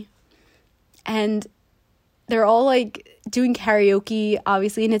party, and they're all, like, doing karaoke,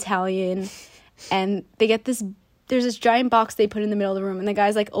 obviously in Italian, and they get there's this giant box they put in the middle of the room, and the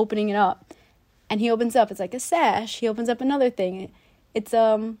guy's, like, opening it up, and he opens up, it's like a sash, he opens up another thing, it's,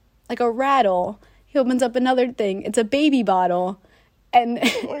 like, a rattle. He opens up another thing. It's a baby bottle. And,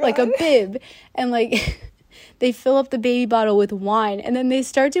 like, a bib. And, like, they fill up the baby bottle with wine, and then they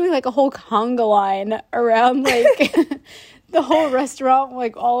start doing like a whole conga line around like the whole restaurant.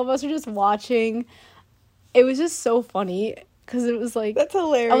 Like all of us are just watching. It was just so funny because it was like, that's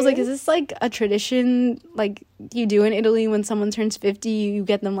hilarious. I was like, is this like a tradition like you do in Italy when someone turns 50, you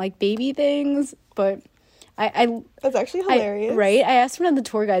get them like baby things? But I that's actually hilarious. Right? I asked one of the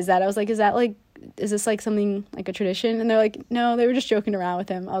tour guys that. I was like, is this like something like a tradition? And they're like, no, they were just joking around with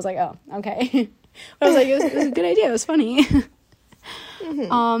him. I was like, oh, okay. But I was like, it was a good idea. It was funny.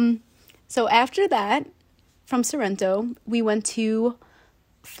 So after that, from Sorrento, we went to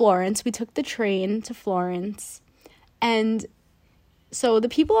Florence. We took the train to Florence. And so the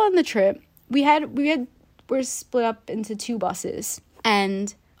people on the trip, we're split up into 2 buses.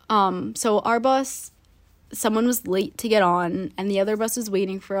 And so our bus, someone was late to get on, and the other bus was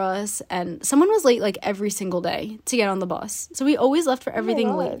waiting for us, and someone was late like every single day to get on the bus. So we always left for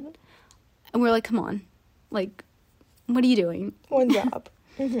everything late. And we're like, come on, like, what are you doing? One job.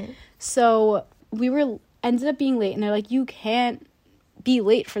 So we ended up being late, and they're like, you can't be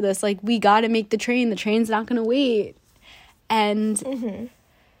late for this. Like, we got to make the train's not going to wait. And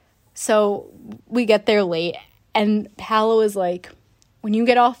so we get there late, and Paolo is like, when you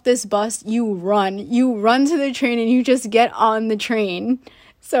get off this bus, you run to the train and you just get on the train.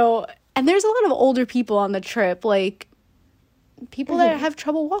 So, and there's a lot of older people on the trip, like people that have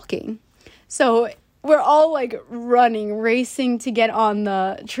trouble walking. So we're all like running, racing to get on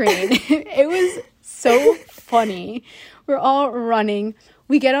the train. It was so funny. We're all running.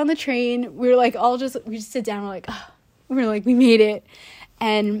 We get on the train. We're like we just sit down. We're like, we made it.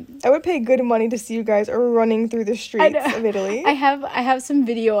 And I would pay good money to see you guys running through the streets of Italy. I have some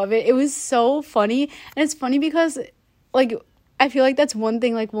video of it. It was so funny. And it's funny because, like, I feel like that's one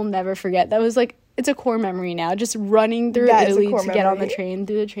thing, like, we'll never forget. That was, like, it's a core memory now. Just running through Italy to get on the train,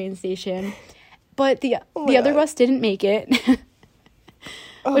 through the train station. But the other bus didn't make it.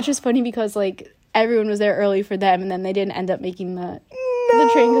 Which was funny because, like, everyone was there early for them. And then they didn't end up making the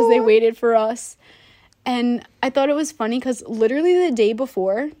train because they waited for us. And I thought it was funny because literally the day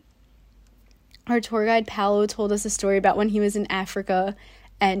before, our tour guide Paolo told us a story about when he was in Africa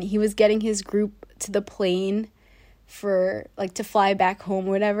and he was getting his group to the plane for, like, to fly back home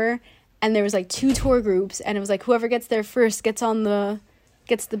or whatever. And there was, like, 2 tour groups, and it was, like, whoever gets there first gets the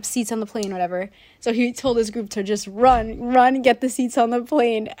seats on the plane, whatever. So he told his group to just run, get the seats on the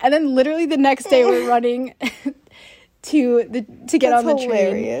plane. And then literally the next day we're running to get on the train. That's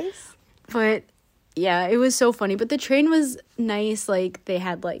hilarious. But yeah, it was so funny. But the train was nice. Like, they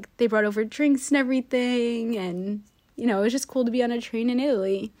brought over drinks and everything. And, you know, it was just cool to be on a train in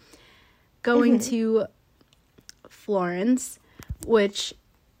Italy. Going to Florence, which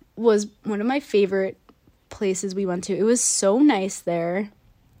was one of my favorite places we went to. It was so nice there.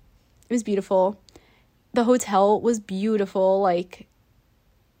 It was beautiful. The hotel was beautiful. Like,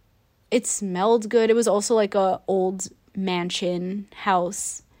 it smelled good. It was also like a old mansion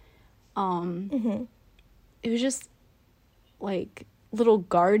house. It was just like little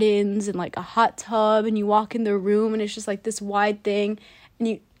gardens and like a hot tub, and you walk in the room and it's just like this wide thing,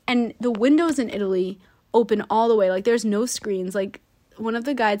 and the windows in Italy open all the way. Like, there's no screens. Like, one of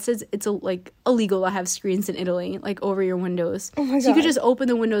the guides says it's like illegal to have screens in Italy, like, over your windows. Oh my God. So you could just open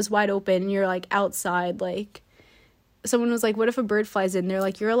the windows wide open and you're like outside. Like, someone was like, what if a bird flies in? They're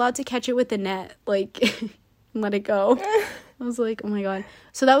like, you're allowed to catch it with a net, like, and let it go. I was like, oh my God.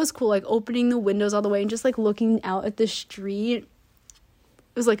 So that was cool, like, opening the windows all the way and just, like, looking out at the street.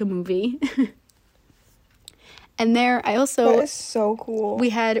 It was like a movie. And there, I also... That is so cool. We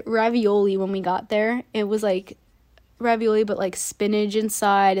had ravioli when we got there. It was, like, ravioli, but, like, spinach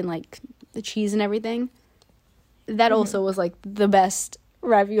inside and, like, the cheese and everything. That also was, like, the best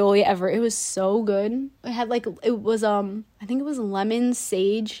ravioli ever. It was so good. It had, like, it was, I think it was lemon,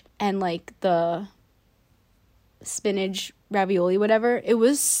 sage, and, like, the spinach ravioli, whatever. It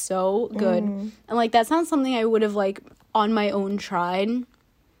was so good. And, like, that's not something I would have, like, on my own tried.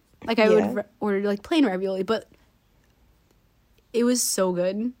 Like, I would order, like, plain ravioli, but it was so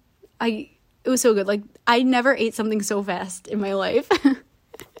good. It was so good. Like, I never ate something so fast in my life.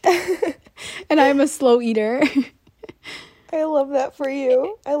 And I'm a slow eater. I love that for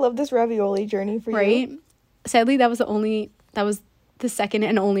you. I love this ravioli journey for you. Right? Sadly, that was the second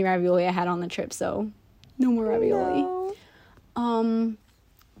and only ravioli I had on the trip, so no more ravioli. No.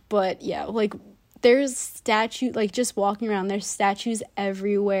 But yeah, like, there's like, just walking around, there's statues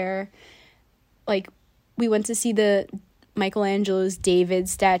everywhere. Like, we went to see the Michelangelo's David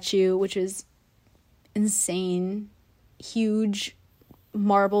statue, which is insane. Huge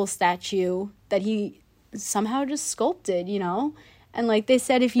marble statue that he somehow just sculpted, you know? And, like, they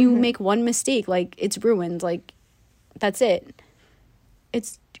said if you make one mistake, like, it's ruined. Like, that's it.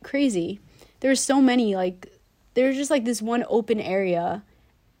 It's crazy. There's so many, like, there's just, like, this one open area.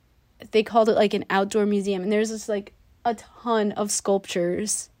 They called it, like, an outdoor museum. And there's just, like, a ton of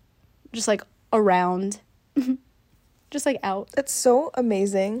sculptures just, like, around. Just, like, out. That's so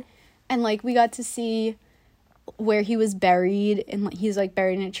amazing. And, like, we got to see where he was buried. And, like, he's, like,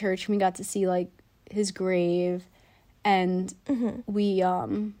 buried in a church. And we got to see, like, his grave. And we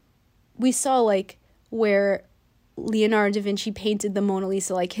saw, like, where Leonardo da Vinci painted the Mona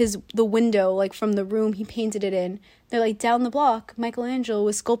Lisa, like, the window, like, from the room he painted it in. They're, like, down the block, Michelangelo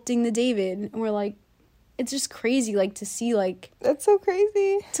was sculpting the David. And we're, like, it's just crazy, like, to see, like... That's so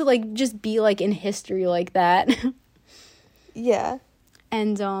crazy. To, like, just be, like, in history like that. Yeah.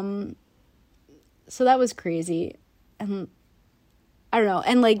 And, so that was crazy. And, I don't know.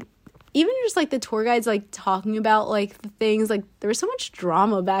 And, like, even just, like, the tour guides, like, talking about, like, the things, like, there was so much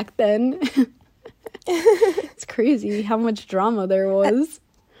drama back then. It's crazy how much drama there was.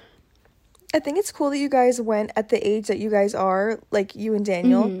 I think it's cool that you guys went at the age that you guys are, like, you and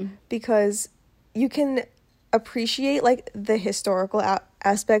Daniel, because you can appreciate, like, the historical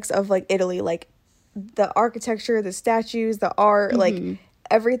aspects of, like, Italy, like, the architecture, the statues, the art, like,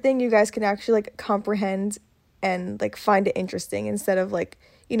 everything you guys can actually, like, comprehend and, like, find it interesting instead of, like,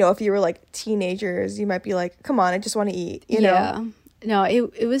 you know, if you were, like, teenagers, you might be like, come on, I just want to eat, you know? No,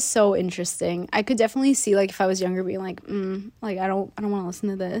 it was so interesting. I could definitely see, like, if I was younger being like, like, I don't want to listen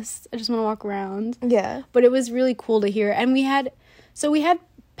to this. I just want to walk around. Yeah. But it was really cool to hear. And we had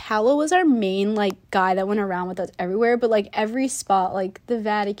Paolo was our main, like, guy that went around with us everywhere. But, like, every spot, like, the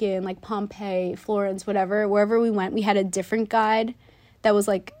Vatican, like, Pompeii, Florence, whatever, wherever we went, we had a different guide that was,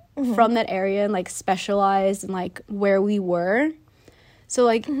 like, from that area and, like, specialized in, like, where we were. So,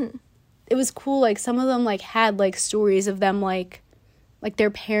 like, it was cool. Like, some of them, like, had, like, stories of them, like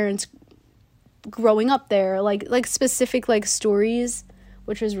their parents growing up there, like specific, like, stories,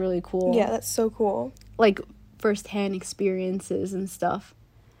 which was really cool. Yeah, that's so cool. Like, firsthand experiences and stuff.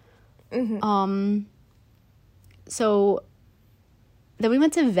 So then we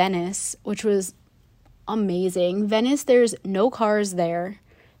went to Venice, which was amazing. Venice, there's no cars there,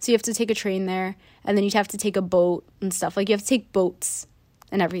 so you have to take a train there, and then you'd have to take a boat and stuff. Like, you have to take boats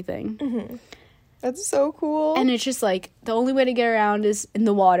and everything. That's so cool. And it's just, like, the only way to get around is in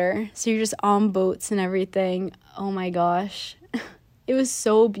the water. So you're just on boats and everything. Oh, my gosh. It was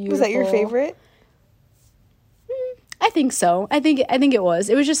so beautiful. Was that your favorite? I think so. I think it was.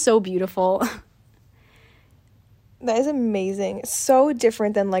 It was just so beautiful. That is amazing. So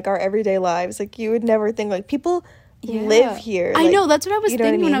different than, like, our everyday lives. Like, you would never think, like, people live here. I like, know. That's what I was thinking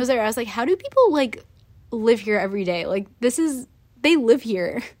what I when I was there. I was like, how do people, like, live here every day? Like, they live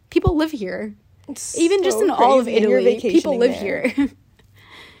here. People live here. It's even so just in all of Italy, people live there. here.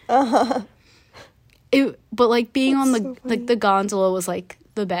 But, like, being That's on so like the gondola was, like,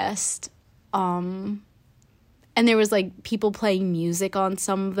 the best. And there was, like, people playing music on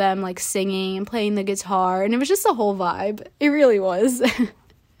some of them, like, singing and playing the guitar, and it was just a whole vibe. It really was.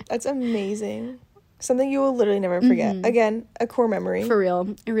 That's amazing. Something you will literally never forget. Again, a core memory. For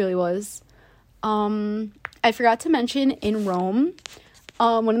real, it really was. I forgot to mention, in Rome,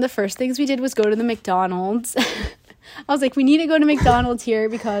 one of the first things we did was go to the McDonald's. I was like, we need to go to McDonald's here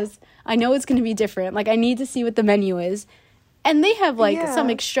because I know it's going to be different. Like, I need to see what the menu is. And they have, like, some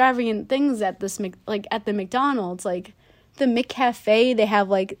extravagant things at this, like, at the McDonald's. Like, the McCafe, they have,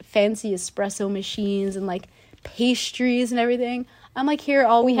 like, fancy espresso machines and, like, pastries and everything. I'm like, here,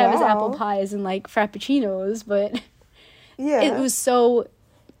 all we have is apple pies and, like, frappuccinos. But it was so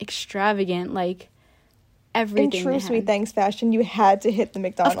extravagant, like, everything. In true Sweet Thanks fashion, you had to hit the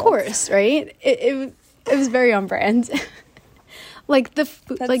McDonald's. Of course, right? It was very on brand. Like, the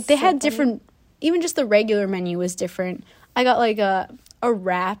like, they had different, even just the regular menu was different. I got, like, a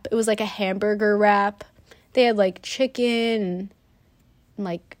wrap. It was, like, a hamburger wrap. They had, like, chicken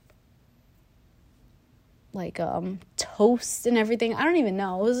and like toast and everything. I don't even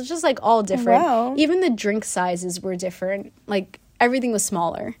know. It was just, like, all different. Wow. Even the drink sizes were different. Like, everything was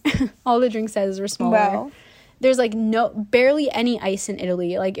smaller. All the drink sizes were smaller. Wow. There's, like, barely any ice in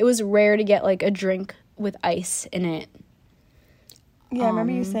Italy. Like, it was rare to get, like, a drink with ice in it. Yeah, I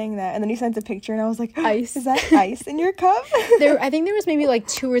remember you saying that. And then you sent a picture, and I was like, ice. Is that ice in your cup? I think there was maybe, like,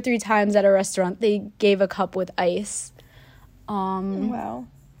 2 or 3 times at a restaurant they gave a cup with ice. Wow.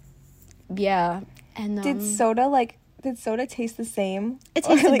 Yeah. And Did soda taste the same? It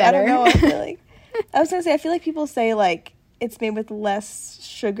tasted like, better. I don't know. I feel like I feel like people say, like, it's made with less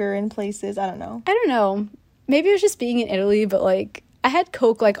sugar in places. I don't know. I don't know. Maybe it was just being in Italy, but, like, I had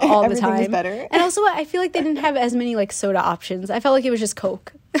Coke like all the Everything was time. better. And also I feel like they didn't have as many like soda options. I felt like it was just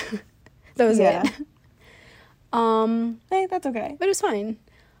Coke. That was it. Hey, that's okay. But it was fine.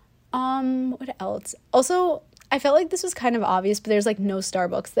 What else? Also, I felt like this was kind of obvious, but there's like no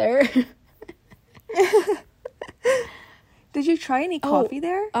Starbucks there. Did you try any coffee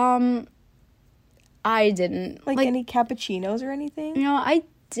there? I didn't. Like any cappuccinos or anything? You know, I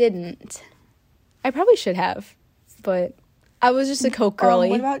didn't. I probably should have, but I was just a Coke girly.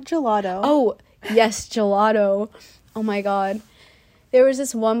 What about gelato? Oh, yes, gelato. Oh my god. There was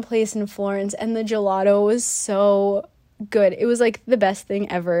this one place in Florence and the gelato was so good. It was like the best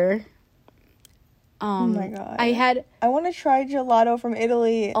thing ever. Oh my god. I want to try gelato from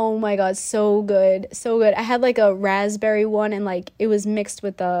Italy. Oh my god, so good. So good. I had like a raspberry one and like it was mixed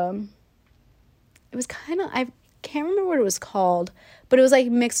with it was kind of, I can't remember what it was called, but it was like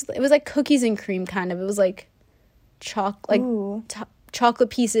mixed, it was like cookies and cream kind of. It was like chocolate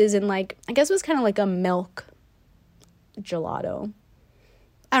pieces and like, I guess it was kind of like a milk gelato.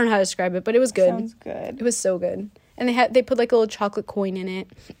 I don't know how to describe it, but it was good. Sounds good. It was so good. And they put like a little chocolate coin in it.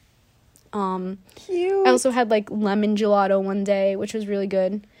 Cute. I also had like lemon gelato one day, which was really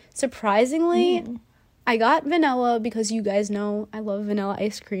good. Surprisingly, I got vanilla because you guys know I love vanilla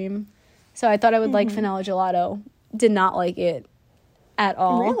ice cream. So I thought I would like vanilla gelato. Did not like it at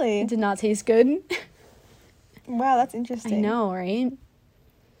all. Really? It did not taste good. Wow, that's interesting. I know, right?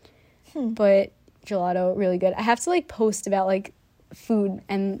 But gelato, really good. I have to like post about like food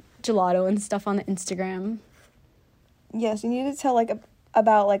and gelato and stuff on the Instagram. Yes, you need to tell like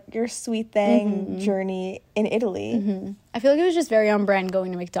about like your sweet thing journey in Italy. I feel like it was just very on brand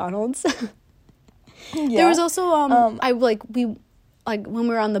going to McDonald's. Yeah. There was also when we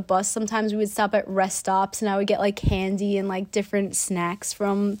were on the bus, sometimes we would stop at rest stops and I would get like candy and like different snacks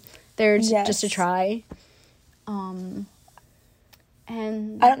from there just to try. And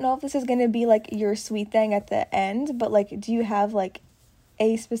I don't know if this is going to be like your sweet thing at the end, but like do you have like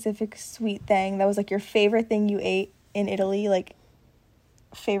a specific sweet thing that was like your favorite thing you ate in Italy, like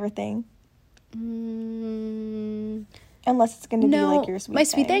favorite thing? Unless it's going to be like your sweet thing. My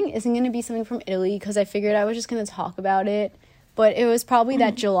sweet thing isn't going to be something from Italy because I figured I was just going to talk about it. But it was probably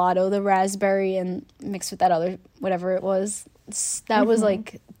that gelato, the raspberry, and mixed with that other, whatever it was. That was,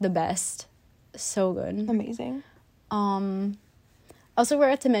 like, the best. So good. Amazing. Also,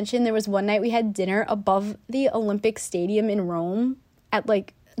 forgot to mention, there was one night we had dinner above the Olympic Stadium in Rome at,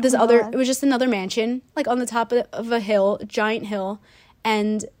 like, this it was just another mansion, like, on the top of a hill, a giant hill.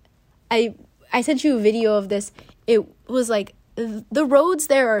 And I sent you a video of this. It was, like, the roads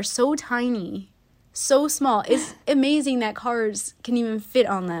there are so tiny. So small. It's amazing that cars can even fit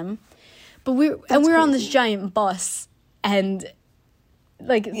on them. But we were on this giant bus and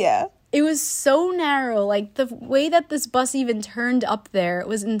like it was so narrow. Like the way that this bus even turned up there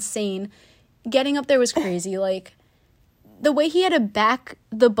was insane. Getting up there was crazy. Like the way he had to back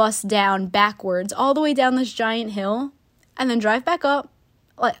the bus down backwards all the way down this giant hill and then drive back up,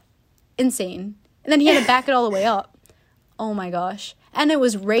 like insane. And then he had to back it all the way up. Oh my gosh. And it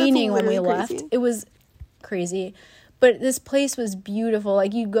was raining when we left. It was crazy. But this place was beautiful.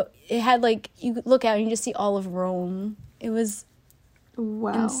 Like it had like, you look out and you just see all of Rome. It was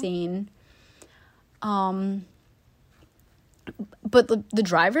insane. But the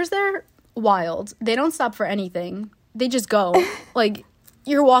drivers there, wild. They don't stop for anything. They just go. Like,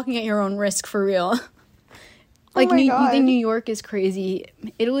 you're walking at your own risk for real. Like, you think New York is crazy.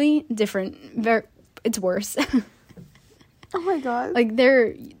 Italy, different. It's worse. Oh my god. Like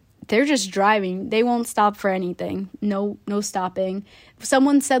they're just driving. They won't stop for anything. No stopping.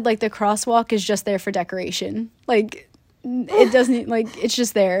 Someone said like the crosswalk is just there for decoration. Like it doesn't like it's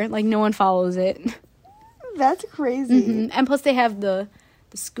just there. Like no one follows it. That's crazy. Mm-hmm. And plus they have the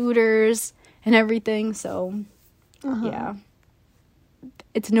scooters and everything, so yeah.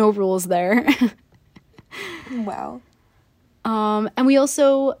 It's no rules there. Wow. And we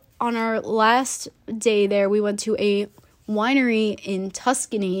also on our last day there we went to a winery in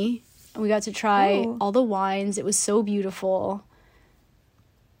Tuscany and we got to try all the wines. It was so beautiful.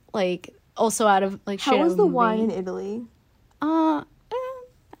 Like also out of like how was the wine in Italy?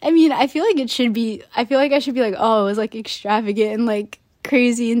 I mean, I feel like I should be like, oh, it was like extravagant and like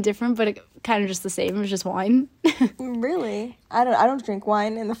crazy and different, but it kind of just the same. It was just wine. Really? I don't drink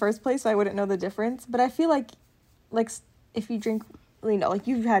wine in the first place, so I wouldn't know the difference, but I feel like if you drink, you know, like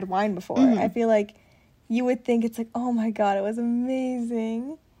you've had wine before, I feel like you would think it's like, oh my god, it was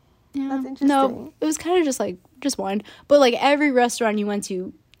amazing. Yeah. That's interesting. No, it was kind of just wine. But like every restaurant you went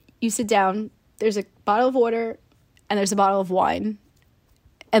to, you sit down, there's a bottle of water and there's a bottle of wine.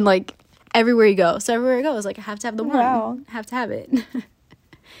 And like everywhere you go. So everywhere I go, I was like, I have to have the wine. Wow. I have to have it.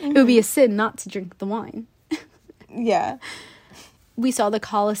 It would be a sin not to drink the wine. Yeah. We saw the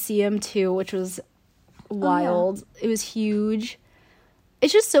Colosseum too, which was wild. Oh, yeah. It was huge.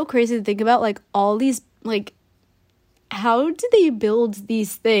 It's just so crazy to think about, like, all these, like, how did they build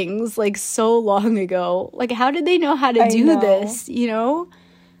these things, like, so long ago? Like, how did they know how to do this, you know?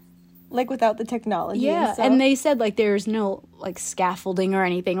 Like, without the technology. Yeah, and they said, like, there's no, like, scaffolding or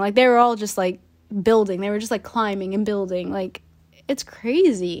anything. Like, they were all just, like, building. They were just, like, climbing and building. Like, it's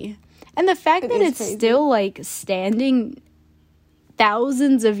crazy. And the fact that it's crazy. Still, like, standing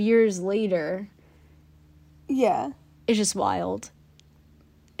thousands of years later. Yeah. Is just wild.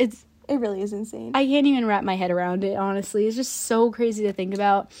 It really is insane. I can't even wrap my head around it, honestly. It's just so crazy to think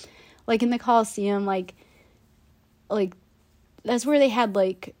about. Like, in the Colosseum, like, that's where they had,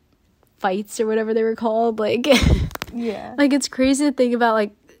 like, fights or whatever they were called. Like, yeah. Like, it's crazy to think about,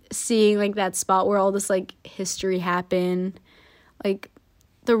 like, seeing, like, that spot where all this, like, history happened. Like,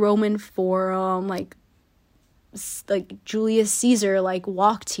 the Roman Forum, like, Julius Caesar, like,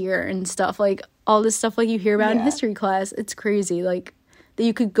 walked here and stuff. Like, all this stuff, like, you hear about in history class. It's crazy, like, that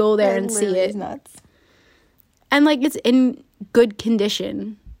you could go there and see it. Is nuts. And, like, it's in good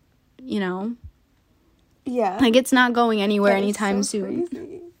condition, you know? Yeah. Like, it's not going anywhere anytime soon.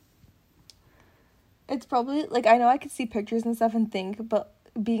 Crazy. It's probably, like, I know I could see pictures and stuff and think, but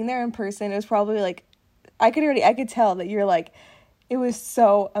being there in person, it was probably, like, I could tell that you're, like, it was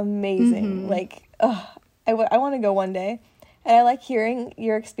so amazing. Like, I want to go one day. And I like hearing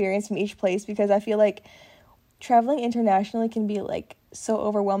your experience from each place, because I feel like traveling internationally can be, like, so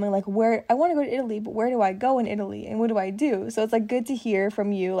overwhelming. Like, where I want to go to Italy, but where do I go in Italy, and what do I do? So it's, like, good to hear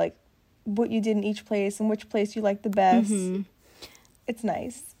from you, like, what you did in each place and which place you like the best. It's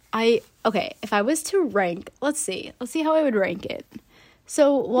nice. Okay, if I was to rank, let's see how I would rank it.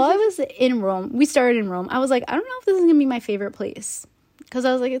 So while I was in Rome, we started in Rome, I was like, I don't know if this is gonna be my favorite place, because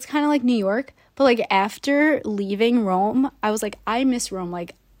I was like, it's kind of like New York. But, like, after leaving Rome, I was like, I miss Rome.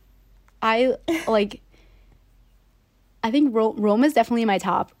 Like, I think Rome is definitely my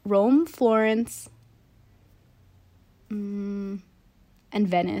top. Rome, Florence, and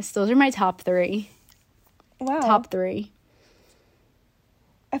Venice. Those are my top 3. Wow. Top 3.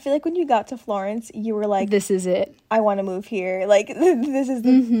 I feel like when you got to Florence, you were like, this is it. I want to move here. Like, this is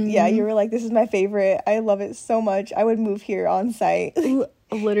the, yeah, you were like, this is my favorite. I love it so much. I would move here on site.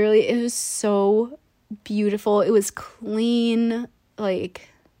 Literally, it was so beautiful. It was clean. Like,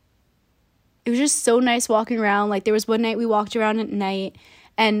 it was just so nice walking around. Like, there was one night we walked around at night,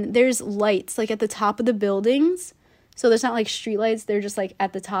 and there's lights, like, at the top of the buildings. So there's not, like, street lights. They're just, like,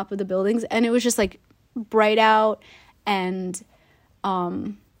 at the top of the buildings. And it was just, like, bright out, and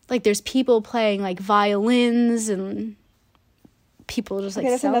like, there's people playing, like, violins, and people just, like,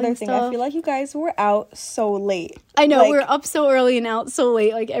 that's selling another thing. stuff. I feel like you guys were out so late. I know, like, we're up so early and out so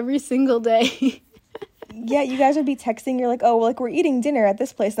late, like, every single day. Yeah, you guys would be texting. You're like, oh, well, like, we're eating dinner at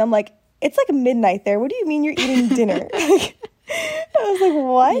this place. And I'm like, it's, like, midnight there. What do you mean you're eating dinner? I was like,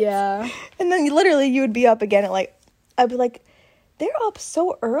 what? Yeah. And then you would be up again at, like, I'd be like, they're up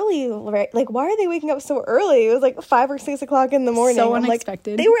so early, right? Like, why are they waking up so early? It was, like, 5 or 6 o'clock in the morning. So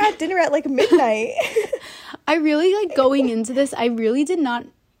unexpected. Like, they were at dinner at, like, midnight. I really, like, going into this, I really did not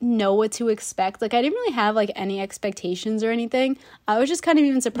know what to expect. Like, I didn't really have, like, any expectations or anything. I was just kind of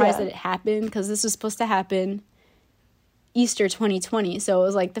even surprised that it happened, because this was supposed to happen Easter 2020. So it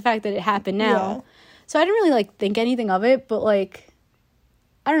was, like, the fact that it happened now. Yeah. So I didn't really, like, think anything of it, but, like,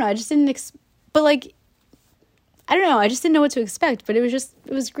 I don't know. I just didn't but, like, I don't know. I just didn't know what to expect, but it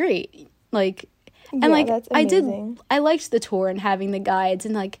was great. Like, and, like, that's amazing. I liked the tour and having the guides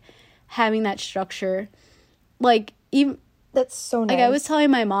and, like, having that structure. Like, even, that's so nice. Like, I was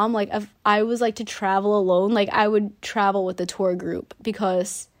telling my mom, like, if I was, like, to travel alone, like, I would travel with the tour group,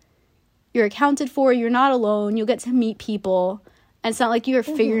 because you're accounted for, you're not alone, you'll get to meet people, and it's not like you're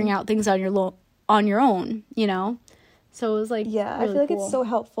figuring out things on your own, you know? So it was, like, yeah, really I feel like cool. It's so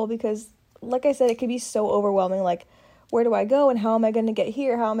helpful, because, like I said, it could be so overwhelming. Like, where do I go, and how am I going to get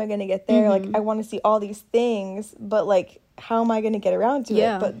here? How am I going to get there? Like, I want to see all these things, but, like, how am I going to get around to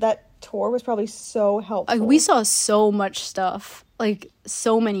it? But that tour was probably so helpful. Like, we saw so much stuff, like,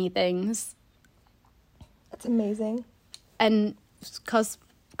 so many things. That's amazing. And cause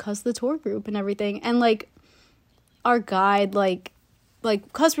the tour group and everything, and, like, our guide, like,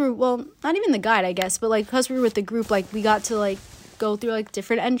 cause we're, well, not even the guide, I guess, but, like, cause we were with the group, like, we got to, like, go through, like,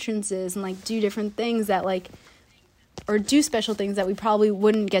 different entrances and, like, do different things that, like, or do special things that we probably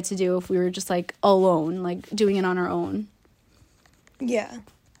wouldn't get to do if we were just, like, alone, like, doing it on our own. Yeah.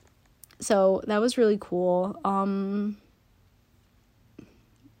 So that was really cool.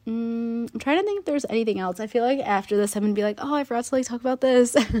 I'm trying to think if there's anything else. I feel like after this I'm gonna be like, oh, I forgot to like talk about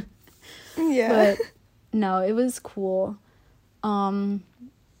this. Yeah. But no, it was cool. In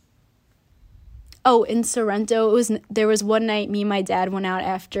Sorrento, there was one night me and my dad went out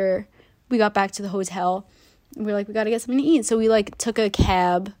after we got back to the hotel. We were like, we gotta get something to eat. So we like took a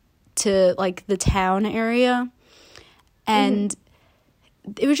cab to like the town area, and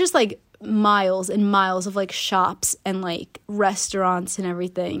it was just like miles and miles of like shops and like restaurants and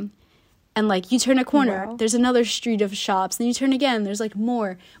everything. And like you turn a corner, Wow. there's another street of shops, then you turn again, there's like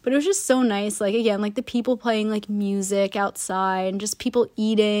more. But it was just so nice, like again, like the people playing like music outside and just people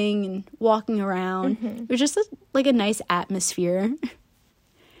eating and walking around. It was just like a nice atmosphere.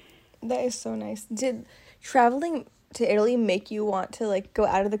 That is so nice. Did traveling to Italy make you want to like go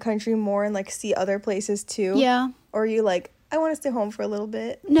out of the country more and like see other places too? Yeah. Or are you like, I want to stay home for a little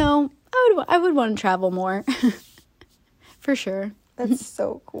bit? No, I would want to travel more. For sure. That's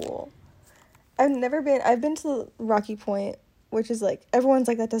so cool. I've been to Rocky Point, which is like, everyone's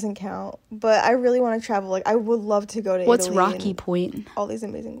like, that doesn't count. But I really want to travel. Like, I would love to go to What's Italy. Rocky Point? All these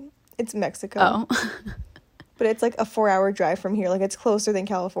amazing. It's Mexico. Oh. But it's like a 4-hour drive from here. Like, it's closer than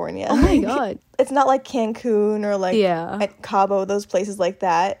California. Oh my God. It's not like Cancun or like Yeah. at Cabo, those places like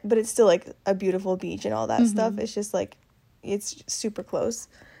that. But it's still like a beautiful beach and all that stuff. It's just like, it's super close.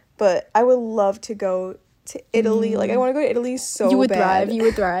 But I would love to go to Italy. Like, I want to go to Italy so bad. You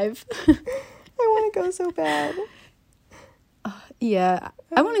would thrive. I want to go so bad. Yeah.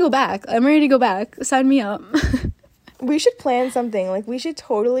 I want to go back. I'm ready to go back. Sign me up. We should plan something. Like, we should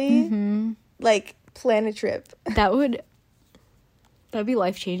totally, like, plan a trip. That'd be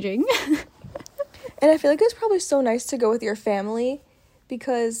life-changing. And I feel like it's probably so nice to go with your family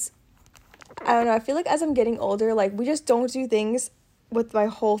because, I don't know, I feel like as I'm getting older, like, we just don't do things with my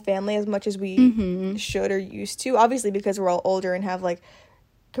whole family as much as we should or used to. Obviously, because we're all older and have, like,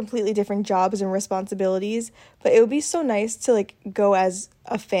 completely different jobs and responsibilities. But it would be so nice to, like, go as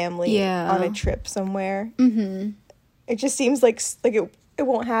a family on a trip somewhere. It just seems like it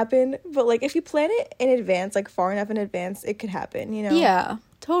won't happen. But, like, if you plan it in advance, like, far enough in advance, it could happen, you know? Yeah,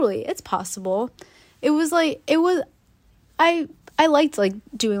 totally. It's possible. I liked, like,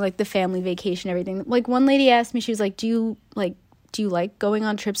 doing, like, the family vacation and everything. Like, one lady asked me, she was like, do you like going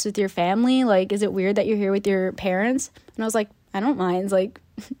on trips with your family? Like, is it weird that you're here with your parents? And I was like, I don't mind. Like,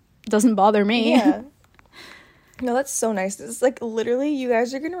 it doesn't bother me. Yeah. No, that's so nice. It's like, literally, you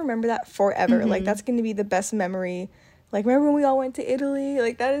guys are going to remember that forever. Like, that's going to be the best memory. Like, remember when we all went to Italy?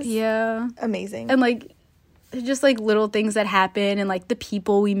 Like, that is amazing. And, like, just, like, little things that happen and, like, the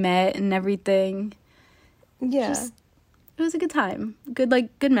people we met and everything. Yeah. It was a good time.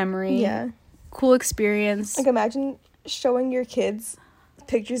 Good memory. Yeah. Cool experience. Like, imagine showing your kids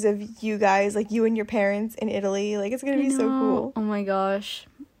pictures of you guys, like, you and your parents in Italy. Like, it's going to be so cool. Oh, my gosh.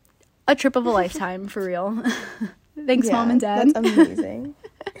 A trip of a lifetime, for real. Thanks, Mom and Dad. That's amazing.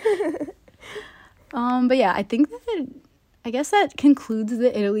 But yeah, I guess that concludes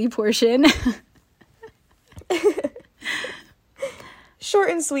the Italy portion.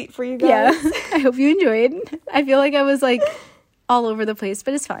 Short and sweet for you guys. Yeah, I hope you enjoyed. I feel like I was like all over the place,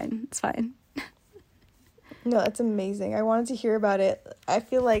 but it's fine. It's fine. No, that's amazing. I wanted to hear about it. I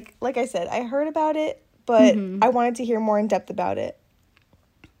feel like I said, I heard about it, but I wanted to hear more in depth about it.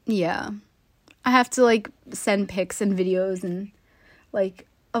 Yeah. I have to like send pics and videos and like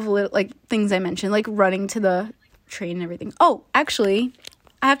of little like things I mentioned, like running to the train and everything. Oh, actually,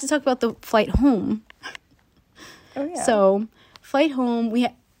 I have to talk about the flight home. Oh yeah. So, flight home,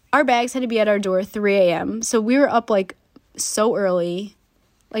 our bags had to be at our door 3 a.m. So we were up like so early,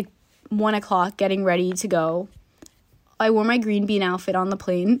 like 1 o'clock, getting ready to go. I wore my green bean outfit on the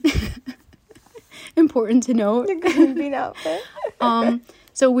plane. Important to note. Your green bean outfit.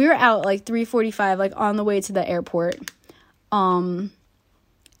 So we were out like 3:45, like on the way to the airport.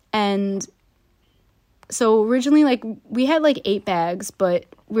 And so originally, like, we had like 8 bags, but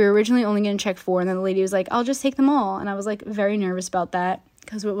we were originally only going to check 4. And then the lady was like, I'll just take them all. And I was like very nervous about that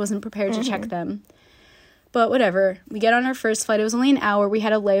because I wasn't prepared to check them. But whatever. We get on our first flight. It was only an hour. We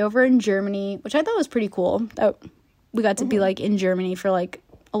had a layover in Germany, which I thought was pretty cool. We got to be like in Germany for like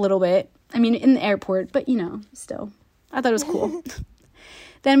a little bit. I mean, in the airport, but you know, still. I thought it was cool.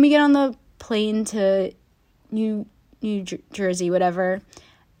 Then we get on the plane to New Jersey, whatever.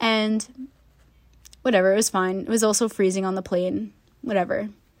 And whatever, it was fine. It was also freezing on the plane. Whatever.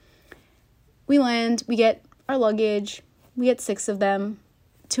 We land, we get our luggage. We get 6 of them.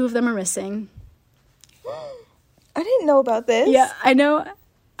 2 of them are missing. I didn't know about this. Yeah, I know.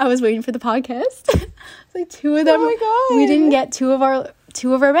 I was waiting for the podcast. Like 2 of them. Oh my God. We didn't get 2 of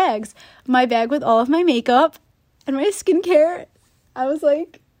our bags. My bag with all of my makeup and my skincare. I was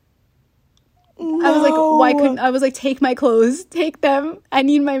like, No. I was like, why couldn't I was like, take my clothes, take them. I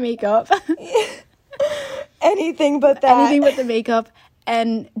need my makeup. Anything but that. Anything but the makeup.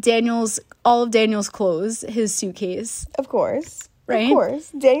 And all of Daniel's clothes, his suitcase. Of course. Right? Of course.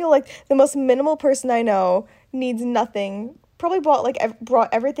 Daniel, like, the most minimal person I know, needs nothing. Probably brought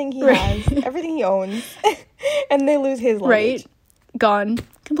everything he has, everything he owns, and they lose his luggage. Right? Gone.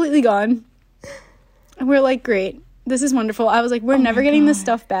 Completely gone. And we're like, great. This is wonderful. I was like, we're never getting this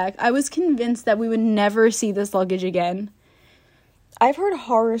stuff back. I was convinced that we would never see this luggage again. I've heard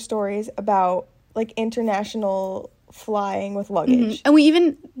horror stories about, like, international flying with luggage.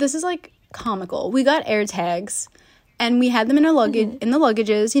 And this is, like, comical. We got air tags, and we had them in our luggage, in the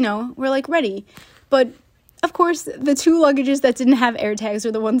luggages, you know, we're, like, ready. But, of course, the 2 luggages that didn't have air tags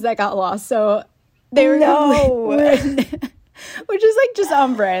were the ones that got lost, so they were... Which is, like, just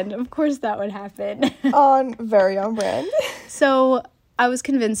on brand. Of course that would happen. Very on brand. So, I was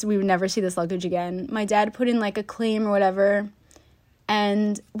convinced we would never see this luggage again. My dad put in, like, a claim or whatever,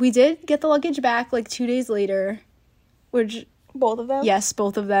 and we did get the luggage back, like, 2 days later, which... Both of them? Yes,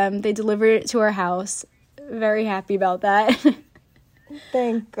 both of them. They delivered it to our house. Very happy about that.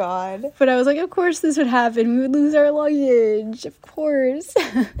 Thank God. But I was like, of course this would happen. We would lose our luggage. Of course.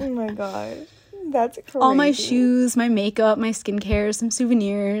 Oh, my God. That's crazy. All my shoes, my makeup, my skincare, some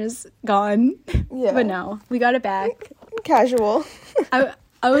souvenirs, gone. Yeah. But no, we got it back. Casual. I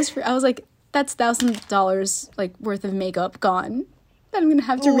was like, that's $1,000 like worth of makeup gone. That I'm gonna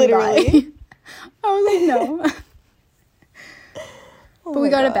have to rebuy. I was like, no. But we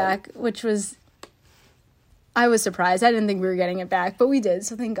got it back, which was, I was surprised. I didn't think we were getting it back, but we did,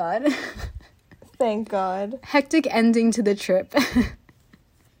 so thank God. Thank God. Hectic ending to the trip.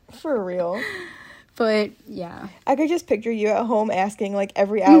 For real. But, yeah. I could just picture you at home asking, like,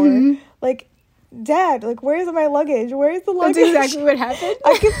 every hour, like, Dad, like, where's my luggage? Where's the luggage? That's exactly what happened.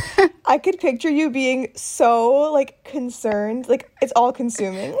 I could picture you being so, like, concerned. Like, it's all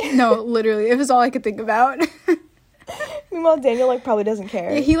consuming. No, literally. It was all I could think about. Meanwhile, Daniel, like, probably doesn't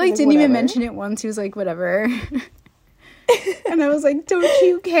care. Yeah, he, like, didn't even mention it once. He was like, whatever. And I was like, don't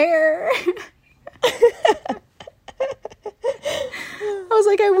you care? I was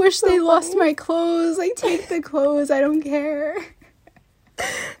like, I wish they lost my clothes. Like, take the clothes. I don't care.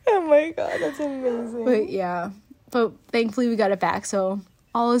 Oh my God, that's amazing. But yeah. But thankfully we got it back, so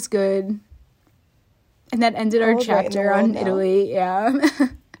all is good. And that ended our chapter on Italy. Yeah.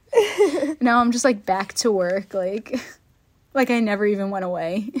 Now I'm just like back to work, like I never even went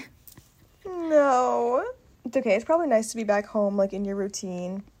away. No. It's okay. It's probably nice to be back home, like, in your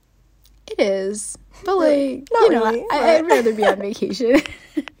routine. It is. But, like, not you know, really, I'd rather be on vacation.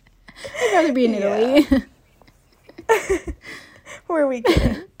 I'd rather be in Italy. Where we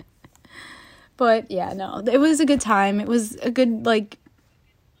can. But, yeah, no. It was a good time. It was a good, like,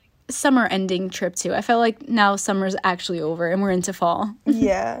 summer ending trip, too. I felt like now summer's actually over and we're into fall.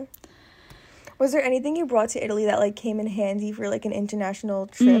 Yeah. Was there anything you brought to Italy that, like, came in handy for, like, an international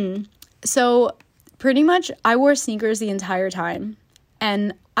trip? So, pretty much, I wore sneakers the entire time.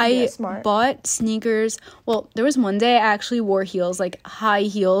 And I bought sneakers. Well, there was one day I actually wore heels, like high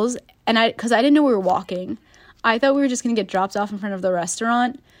heels. And because I didn't know we were walking. I thought we were just going to get dropped off in front of the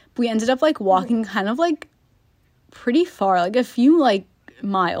restaurant. We ended up, like, walking kind of, like, pretty far. Like, a few, like,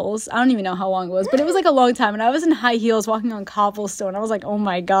 miles. I don't even know how long it was. But it was, like, a long time. And I was in high heels walking on cobblestone. I was like, oh,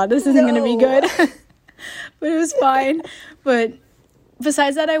 my God, this isn't going to be good. But it was fine. But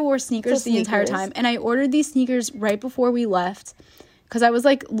besides that, I wore sneakers the entire time. And I ordered these sneakers right before we left. Because I was,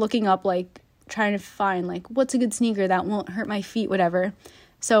 like, looking up, like, trying to find, like, what's a good sneaker that won't hurt my feet, whatever.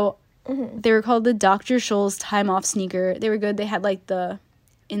 So they were called the Dr. Scholl's Time Off sneaker. They were good. They had, like, the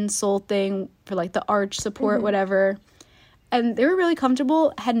insole thing for, like, the arch support, whatever. And they were really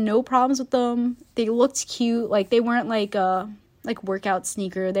comfortable. Had no problems with them. They looked cute. Like, they weren't, like, a, like, workout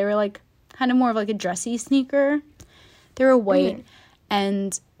sneaker. They were, like, kind of more of, like, a dressy sneaker. They were white.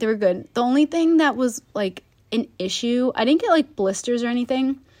 And they were good. The only thing that was, like, an issue, I didn't get, like, blisters or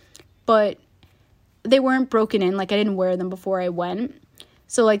anything, but they weren't broken in. Like, I didn't wear them before I went,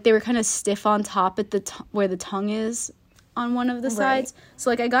 so, like, they were kind of stiff on top at the where the tongue is on one of the sides. So,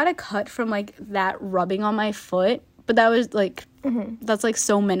 like, I got a cut from, like, that rubbing on my foot, but that was, like, that's, like,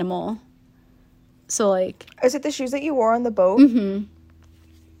 so minimal. So, like, is it the shoes that you wore on the boat?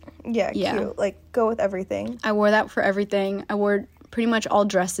 Yeah, cute. Like, go with everything. I wore that for everything. I wore pretty much all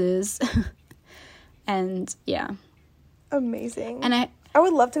dresses. And, yeah. Amazing. And I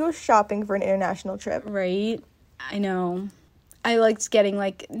would love to go shopping for an international trip. Right? I know. I liked getting,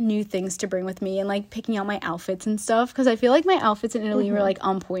 like, new things to bring with me and, like, picking out my outfits and stuff. Because I feel like my outfits in Italy were, like,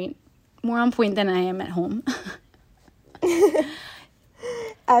 on point. More on point than I am at home.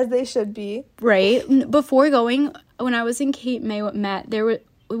 As they should be. Right? Before going, when I was in Cape May with Matt,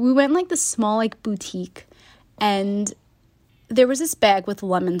 we went like this small like boutique, and there was this bag with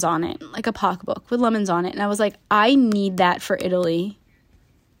lemons on it, like a pocketbook with lemons on it, and I was like, I need that for Italy.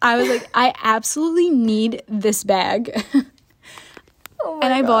 I was like, I absolutely need this bag. Oh my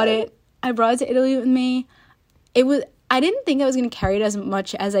And I God. bought it. I brought it to Italy with me. I didn't think I was going to carry it as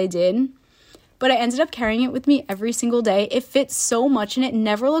much as I did, but I ended up carrying it with me every single day. It fit so much and it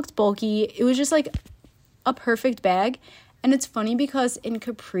never looked bulky. It was just like a perfect bag. And it's funny because in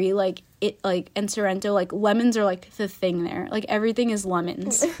Capri, like and Sorrento, like lemons are like the thing there. Like everything is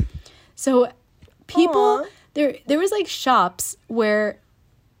lemons. So people, Aw. there was like shops where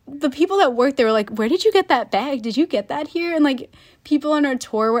the people that worked there were like, where did you get that bag? Did you get that here? And like people on our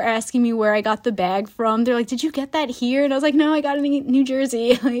tour were asking me where I got the bag from. They're like, did you get that here? And I was like, no, I got it in New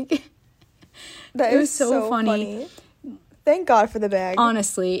Jersey. Like, That it is was so funny. Thank God for the bag.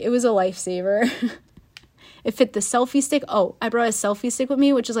 Honestly, it was a lifesaver. It fit the selfie stick. Oh, I brought a selfie stick with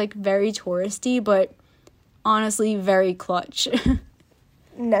me, which is like very touristy, but honestly very clutch.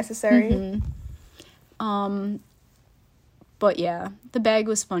 Necessary. But yeah, the bag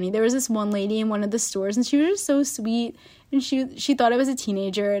was funny. There was this one lady in one of the stores, and she was just so sweet. And she thought I was a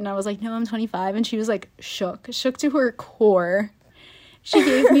teenager, and I was like, no, I'm 25. And she was like shook to her core. She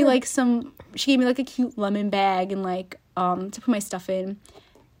gave me like a cute lemon bag and like to put my stuff in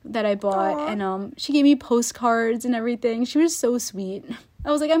that I bought. Aww. And she gave me postcards and everything. She was so sweet.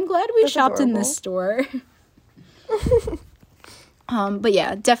 I was like, I'm glad we That's shopped in adorable. this store. But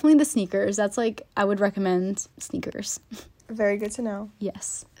yeah, definitely the sneakers. That's like, I would recommend sneakers. Very good to know.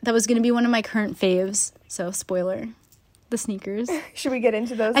 Yes. That was going to be one of my current faves. So, spoiler. The sneakers. Should we get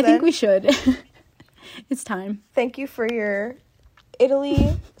into those I then? think we should. It's time. Thank you for your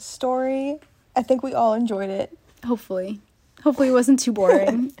Italy story. I think we all enjoyed it. Hopefully it wasn't too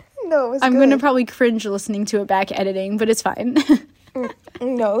boring. No, it was I'm good. going to probably cringe listening to it back editing, but it's fine.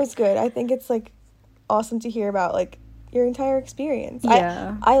 No, it was good. I think it's like awesome to hear about like your entire experience.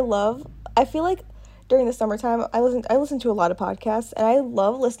 Yeah. I feel like during the summertime I listen to a lot of podcasts, and I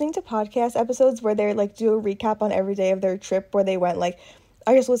love listening to podcast episodes where they like do a recap on every day of their trip where they went. Like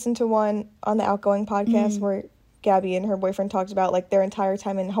I just listened to one on the Outgoing podcast where Gabby and her boyfriend talked about like their entire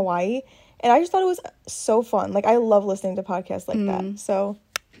time in Hawaii, and I just thought it was so fun. Like I love listening to podcasts like that. So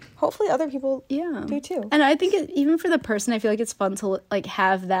hopefully other people do too. And I think even for the person, I feel like it's fun to like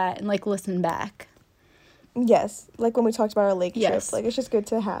have that and like listen back. Yes, like when we talked about our lake Yes. trip, like it's just good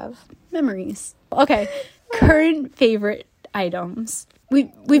to have. Memories. Okay, current favorite items. We've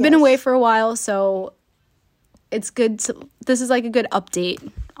been away for a while, so it's good to. This is like a good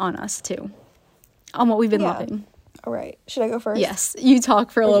update on us too, on what we've been loving. All right, should I go first? Yes, you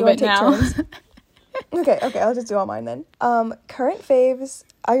talk for a Or do little you bit wanna now. take turns? Okay, I'll just do all mine then. Current faves.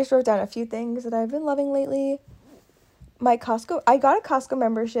 I just wrote down a few things that I've been loving lately. My Costco. I got a Costco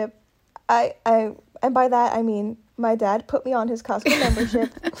membership. And by that I mean my dad put me on his Costco membership.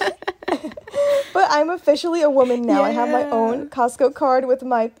 But I'm officially a woman now. I have my own Costco card with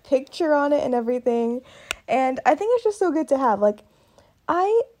my picture on it and everything. And I think it's just so good to have. Like,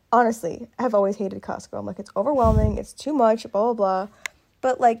 I honestly have always hated Costco. I'm like, it's overwhelming. It's too much, blah, blah, blah.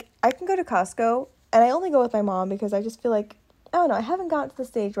 But, like, I can go to Costco, and I only go with my mom because I just feel like, I don't know, I haven't gotten to the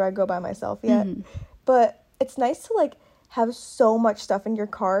stage where I go by myself yet. But it's nice to, like, have so much stuff in your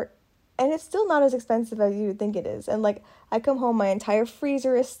cart, and it's still not as expensive as you would think it is. And, like, I come home, my entire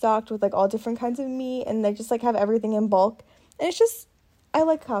freezer is stocked with, like, all different kinds of meat, and they just, like, have everything in bulk. And it's just, I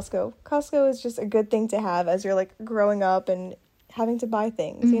like Costco. Costco is just a good thing to have as you're, like, growing up and having to buy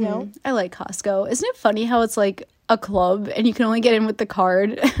things, you know? I like Costco. Isn't it funny how it's like a club and you can only get in with the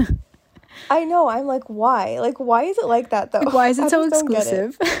card? I know. I'm like, why? Like, why is it like that, though? Like, why is it I so just don't get it.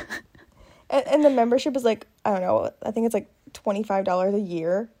 exclusive? And the membership is, like, I don't know. I think it's, like, $25 a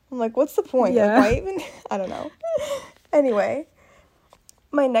year. I'm like, what's the point? Yeah. Like, why even? I don't know. Anyway,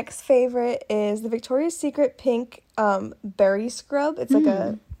 my next favorite is the Victoria's Secret pink berry scrub. It's like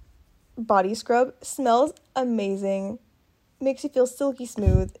a body scrub. Smells amazing. Makes you feel silky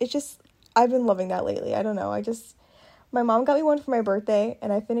smooth. It's just, I've been loving that lately. I don't know. My mom got me one for my birthday,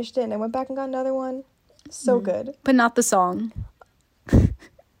 and I finished it, and I went back and got another one. So good. But not the song.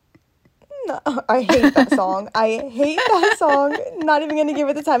 No, I hate that song. I hate that song. Not even gonna give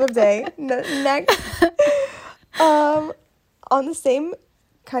it the time of day. Next. On the same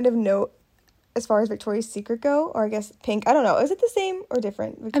kind of note, as far as Victoria's Secret go, or I guess Pink. I don't know. Is it the same or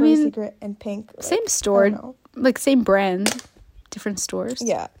different? Victoria's Secret and Pink. Like, Same store. I don't know. Like same brand. Different stores.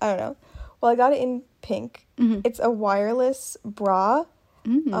 Yeah, I don't know. Well, I got it in pink. It's a wireless bra.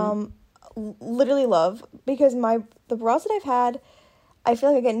 Literally love, because the bras that I've had, I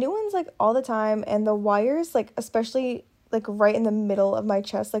feel like I get new ones like all the time, and the wires, like especially like right in the middle of my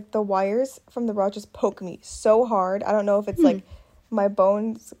chest, like the wires from the bra just poke me so hard. I don't know if it's like my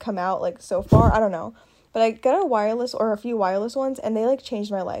bones come out like so far. I don't know. But I got a wireless or a few wireless ones, and they like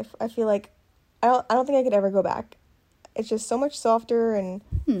changed my life. I feel like I don't think I could ever go back. It's just so much softer, and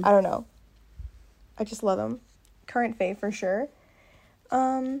I don't know. I just love them. Current fave for sure.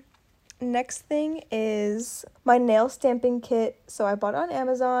 Next thing is my nail stamping kit. So I bought it on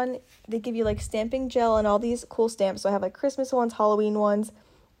Amazon. They give you like stamping gel and all these cool stamps. So I have like Christmas ones, Halloween ones.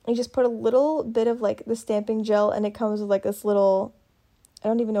 You just put a little bit of like the stamping gel, and it comes with like this little, I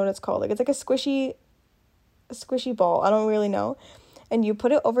don't even know what it's called. Like it's like a squishy ball. I don't really know. And you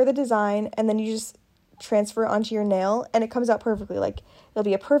put it over the design, and then you just transfer it onto your nail, and it comes out perfectly. Like it'll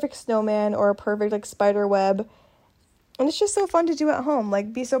be a perfect snowman or a perfect like spider web. And it's just so fun to do at home.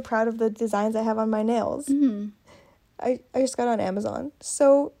 Like, be so proud of the designs I have on my nails. Mm-hmm. I just got it on Amazon.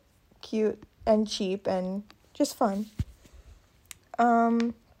 So cute and cheap and just fun.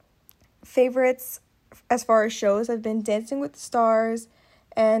 Favorites as far as shows have been Dancing with the Stars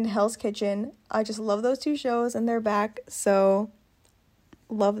and Hell's Kitchen. I just love those two shows, and they're back. So,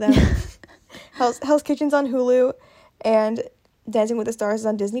 love them. Hell's Kitchen's on Hulu, and Dancing with the Stars is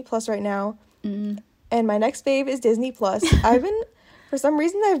on Disney Plus right now. Mm. And my next fave is Disney Plus. For some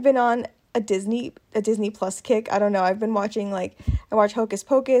reason, I've been on a Disney Plus kick. I don't know. I've been watching, like, I watch Hocus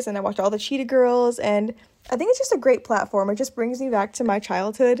Pocus, and I watch all the Cheetah Girls, and I think it's just a great platform. It just brings me back to my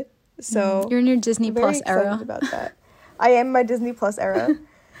childhood. So you're in your Disney Plus era. Very excited about that. I am my Disney Plus era.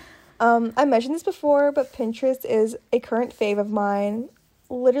 I mentioned this before, but Pinterest is a current fave of mine.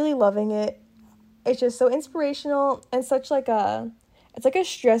 Literally loving it. It's just so inspirational and such like a... It's like a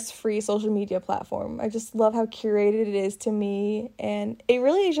stress-free social media platform. I just love how curated it is to me, and it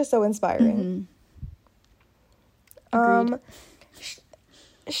really is just so inspiring. Agreed.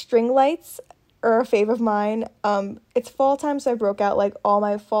 String lights are a fave of mine. It's fall time, so I broke out like all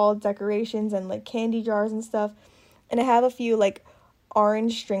my fall decorations and like candy jars and stuff, and I have a few like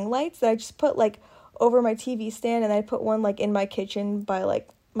orange string lights that I just put like over my TV stand, and I put one like in my kitchen by like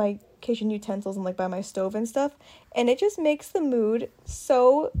my kitchen utensils and like by my stove and stuff, and it just makes the mood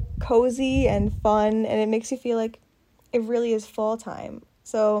so cozy and fun, and it makes you feel like it really is fall time.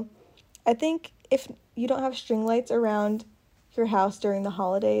 So I think if you don't have string lights around your house during the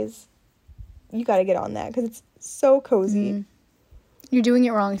holidays, you got to get on that because it's so cozy. You're doing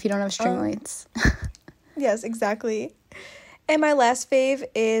it wrong if you don't have string lights. Yes, exactly. And my last fave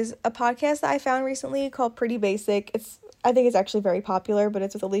is a podcast that I found recently called Pretty Basic. I think it's actually very popular, but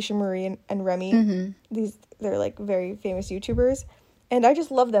it's with Alicia Marie and Remy. They're like very famous YouTubers, and I just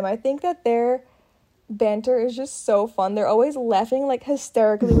love them. I think that their banter is just so fun. They're always laughing like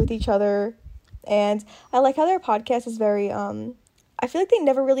hysterically with each other, and I like how their podcast is very I feel like they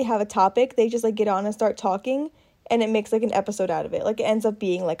never really have a topic. They just like get on and start talking, and it makes like an episode out of it. Like it ends up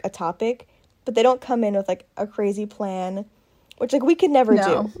being like a topic, but they don't come in with like a crazy plan, which like we could never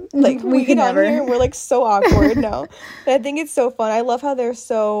do. Like we get on here and we're like so awkward. No, but I think it's so fun. I love how they're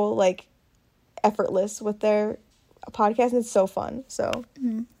so like effortless with their podcast, and it's so fun. So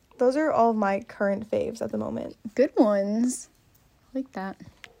those are all of my current faves at the moment. Good ones. I like that.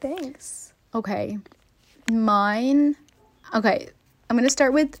 Thanks. Okay. Mine. Okay. I'm going to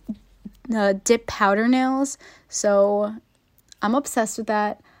start with dip powder nails. So I'm obsessed with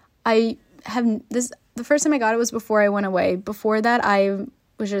that. I have this, the first time I got it was before I went away. Before that, I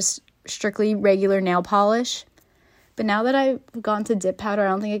was just strictly regular nail polish. But now that I've gone to dip powder, I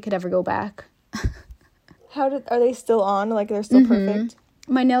don't think I could ever go back. Are they still on? Like they're still perfect?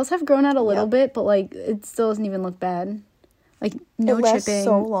 My nails have grown out a little bit, but like it still doesn't even look bad. Like no chipping.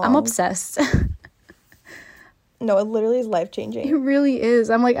 So long. I'm obsessed. No, it literally is life-changing. It really is.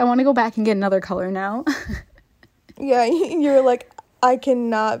 I'm like, I want to go back and get another color now. Yeah, you're like, I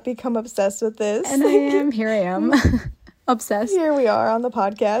cannot become obsessed with this. And I am. Here I am. Obsessed. Here we are on the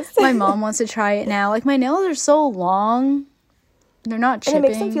podcast. My mom wants to try it now. Like, my nails are so long. They're not chipping. And it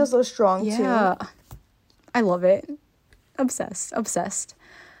makes them feel so strong, too. Yeah. I love it. Obsessed.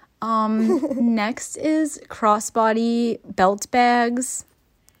 Next is crossbody belt bags.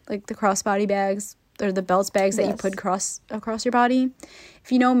 Like, the crossbody bags. Or the belt bags that you put across your body.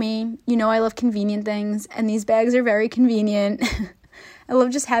 If you know me, you know I love convenient things, and these bags are very convenient. I love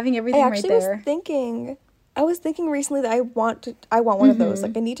just having everything right there. I was thinking recently that I want one of those.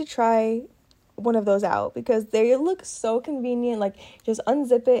 Like I need to try one of those out because they look so convenient. Like just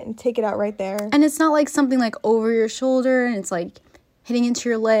unzip it and take it out right there. And it's not like something like over your shoulder and it's like hitting into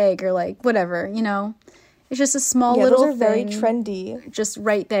your leg or like whatever, you know. It's just a small little those are very trendy. Just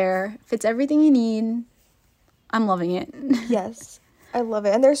right there. Fits everything you need. I'm loving it. Yes. I love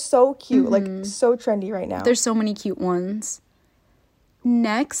it. And they're so cute, like so trendy right now. There's so many cute ones.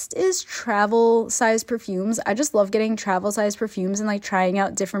 Next is travel size perfumes. I just love getting travel size perfumes and like trying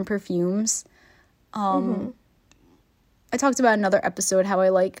out different perfumes. I talked about another episode how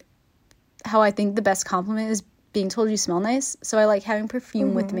I think the best compliment is being told you smell nice. So I like having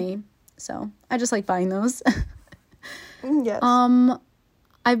perfume with me. So I just like buying those. Yes.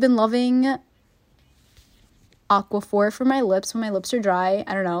 I've been loving Aquaphor for my lips when my lips are dry.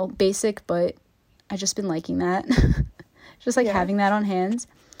 I don't know, basic, but I've just been liking that. Just like having that on hand.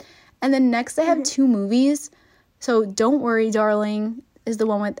 And then next I have two movies. So Don't Worry, Darling is the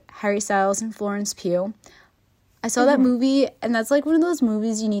one with Harry Styles and Florence Pugh. I saw that movie, and that's like one of those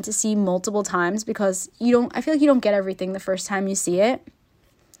movies you need to see multiple times because I feel like you don't get everything the first time you see it.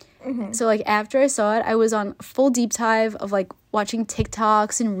 So like after I saw it, I was on full deep dive of like watching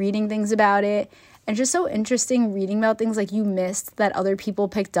TikToks and reading things about it. And just so interesting reading about things like you missed that other people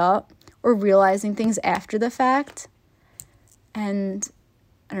picked up or realizing things after the fact. And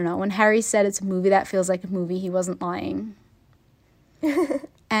I don't know, when Harry said it's a movie that feels like a movie, he wasn't lying.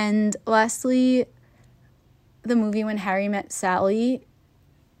 And lastly, the movie When Harry Met Sally.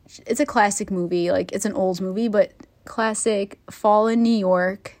 It's a classic movie. Like, it's an old movie, but classic. Fall in New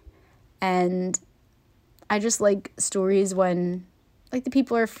York. And I just like stories when, like, the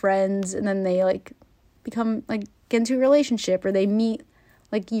people are friends and then they, like, become, like, get into a relationship or they meet,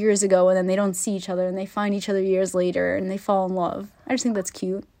 like, years ago and then they don't see each other and they find each other years later and they fall in love. I just think that's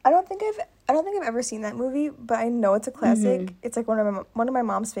cute. I don't think I've ever seen that movie, but I know it's a classic. It's like one of my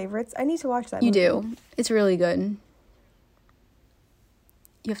mom's favorites. I need to watch that movie. You do. It's really good.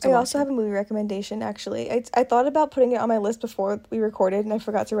 You have to I watch also it. have a movie recommendation, actually. I thought about putting it on my list before we recorded, and I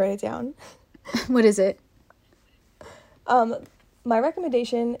forgot to write it down. What is it? My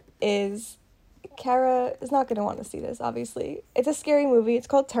recommendation is, Kara is not going to want to see this, obviously. It's a scary movie. It's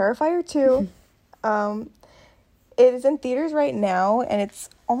called Terrifier 2. It is in theaters right now, and it's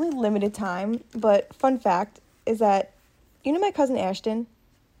only limited time. But fun fact is that, you know my cousin Ashton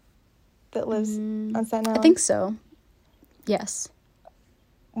that lives on Staten Island? I think so. Yes.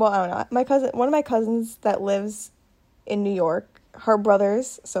 Well, I don't know. One of my cousins that lives in New York, her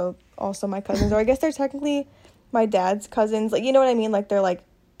brothers, so also my cousins, or I guess they're technically my dad's cousins. Like, you know what I mean? Like, they're like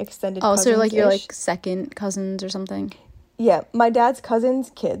extended cousins. Oh, so like you're like second cousins or something? Yeah, my dad's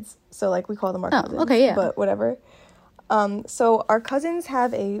cousins' kids. So like we call them our cousins. Okay, yeah. But whatever. So our cousins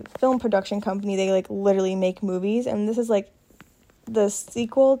have a film production company. They like literally make movies, and this is like the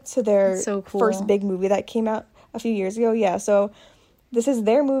sequel to their so cool. first big movie that came out a few years ago. Yeah, so this is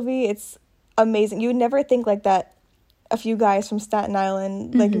their movie. It's amazing. You would never think like that a few guys from Staten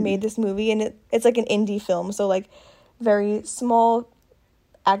Island like made this movie, and it's like an indie film, so like very small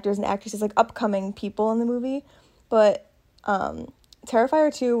actors and actresses, like upcoming people in the movie. But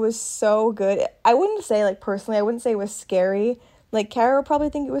Terrifier 2 was so good. I wouldn't say, like, personally, I wouldn't say it was scary. Like, Kara would probably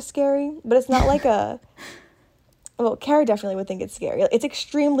think it was scary, but it's not like well, Kara definitely would think it's scary. It's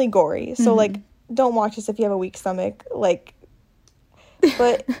extremely gory, so like don't watch this if you have a weak stomach. Like,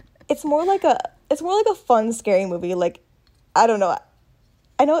 but it's more like a fun scary movie. Like, I don't know.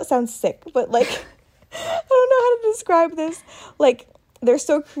 I know it sounds sick, but like I don't know how to describe this. Like, they're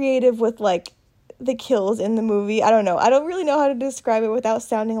so creative with like the kills in the movie. I don't know. I don't really know how to describe it without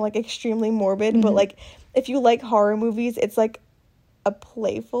sounding like extremely morbid, but like if you like horror movies, it's like a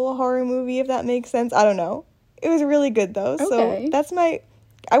playful horror movie, if that makes sense. I don't know. It was really good though. Okay. So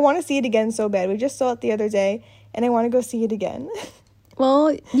I want to see it again so bad. We just saw it the other day and I want to go see it again.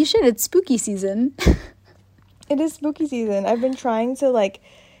 Well, you should. It's spooky season. It is spooky season. I've been trying to like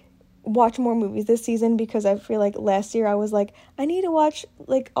watch more movies this season because I feel like last year I was like, I need to watch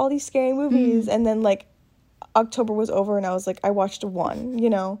like all these scary movies, and then like October was over and I was like, I watched one, you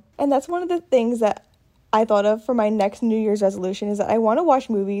know. And that's one of the things that I thought of for my next New Year's resolution, is that I want to watch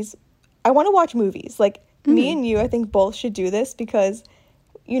movies. Like me and you, I think both should do this, because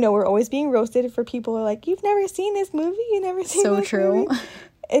you know, we're always being roasted for people who are like, you've never seen this movie, So true. movie.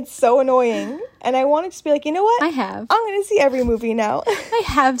 It's so annoying. And I want to just be like, you know what? I have. I'm going to see every movie now. I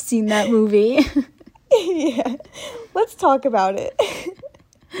have seen that movie. Yeah. Let's talk about it.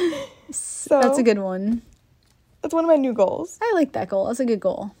 So That's a good one. That's one of my new goals. I like that goal. That's a good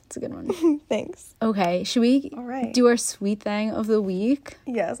goal. It's a good one. Thanks. Okay, should we All right. do our sweet thing of the week?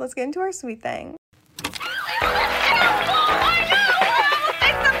 Yes, let's get into our sweet thing.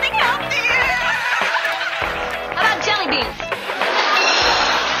 How about jelly beans?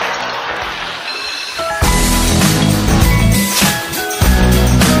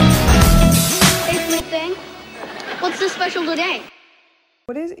 Hey, sweet thing. What's so special today?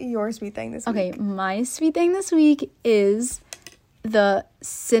 What is your sweet thing this week? Okay, my sweet thing this week is the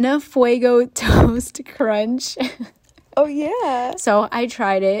Cinefuego Toast Crunch. Oh, yeah. So I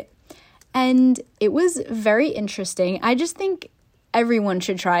tried it, and it was very interesting. I just think everyone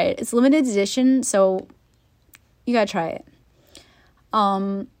should try it. It's limited edition, so you gotta try it.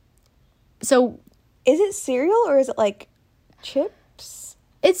 So Is it cereal or is it like chips?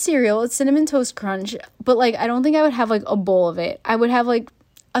 it's cereal. It's Cinnamon Toast Crunch, but like I don't think I would have like a bowl of it. I would have like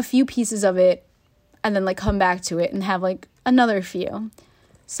a few pieces of it, and then like come back to it and have like another few.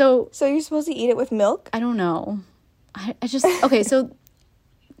 So you're supposed to eat it with milk? I don't know. I just okay. So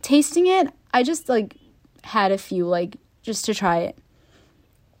tasting it, I just like had a few like just to try it.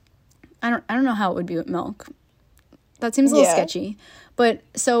 I don't know how it would be with milk. That seems a little sketchy. But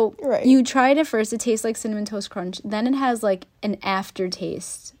so you try it at first, it tastes like Cinnamon Toast Crunch. Then it has like an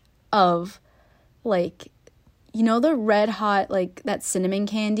aftertaste of like, you know, the Red Hot, like that cinnamon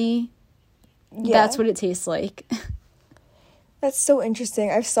candy? Yeah. That's what it tastes like. That's so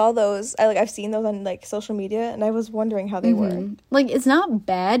interesting. I've seen those on like social media, and I was wondering how they were. Like it's not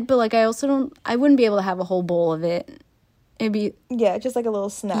bad, but like I wouldn't be able to have a whole bowl of it. It'd be just like a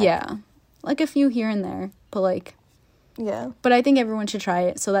little snack. Yeah. Like a few here and there, but like but I think everyone should try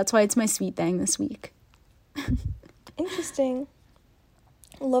it, so that's why it's my sweet thing this week. Interesting.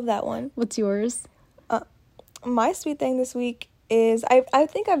 Love that one. What's yours? My sweet thing this week is I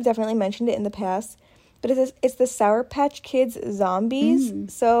think I've definitely mentioned it in the past, but it's the Sour Patch Kids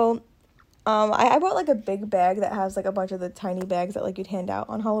Zombies. So I bought like a big bag that has like a bunch of the tiny bags that like you'd hand out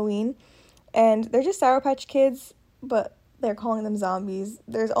on Halloween, and they're just Sour Patch Kids, but they're calling them zombies.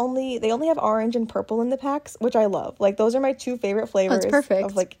 They only have orange and purple in the packs, which I love. Like those are my two favorite flavors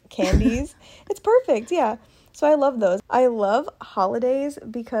of like candies. It's perfect, yeah. So I love those. I love holidays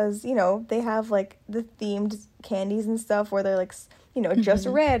because, you know, they have like the themed candies and stuff where they're like, you know, just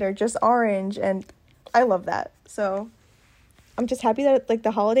red or just orange, and I love that. So I'm just happy that like the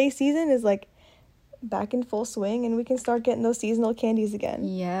holiday season is like back in full swing and we can start getting those seasonal candies again.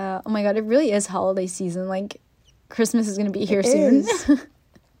 Yeah. Oh my god, it really is holiday season. Like Christmas is going to be here soon.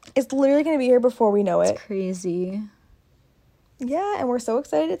 It's literally going to be here before we know it. It's crazy. Yeah, and we're so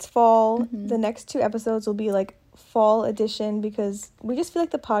excited it's fall. The next 2 episodes will be like fall edition because we just feel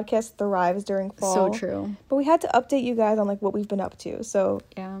like the podcast thrives during fall. So true. But we had to update you guys on like what we've been up to. So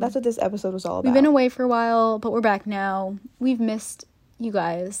that's what this episode was all about. We've been away for a while, but we're back now. We've missed you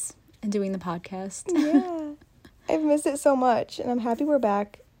guys and doing the podcast. Yeah. I've missed it so much, and I'm happy we're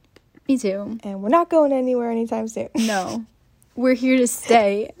back. Me too. And we're not going anywhere anytime soon. No. We're here to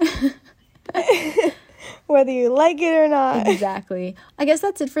stay. Whether you like it or not. Exactly. I guess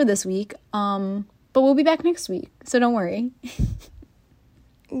that's it for this week. But we'll be back next week, so don't worry.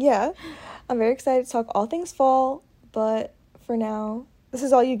 Yeah. I'm very excited to talk all things fall, but for now, this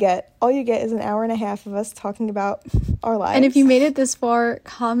is all you get. All you get is an hour and a half of us talking about our lives. And if you made it this far,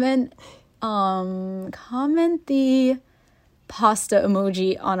 comment the pasta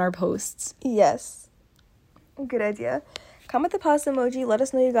emoji on our posts. Yes. Good idea. Comment the pasta emoji. Let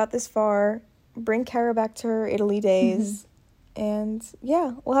us know you got this far. Bring Kara back to her Italy days. And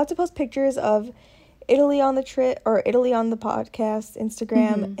yeah, we'll have to post pictures of Italy on the trip or Italy on the podcast,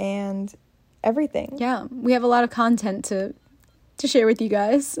 Instagram, and everything. Yeah, we have a lot of content to share with you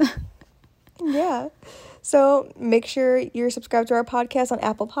guys. Yeah. So make sure you're subscribed to our podcast on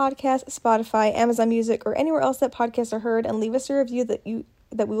Apple Podcasts, Spotify, Amazon Music, or anywhere else that podcasts are heard, and leave us a review that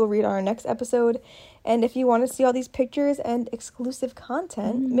we will read on our next episode. And if you want to see all these pictures and exclusive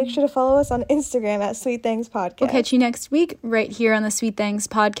content, make sure to follow us on Instagram at Sweet Things Podcast. We'll catch you next week right here on the Sweet Things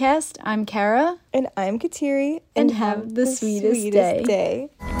Podcast. I'm Kara. And I'm Kateri. And have the sweetest day.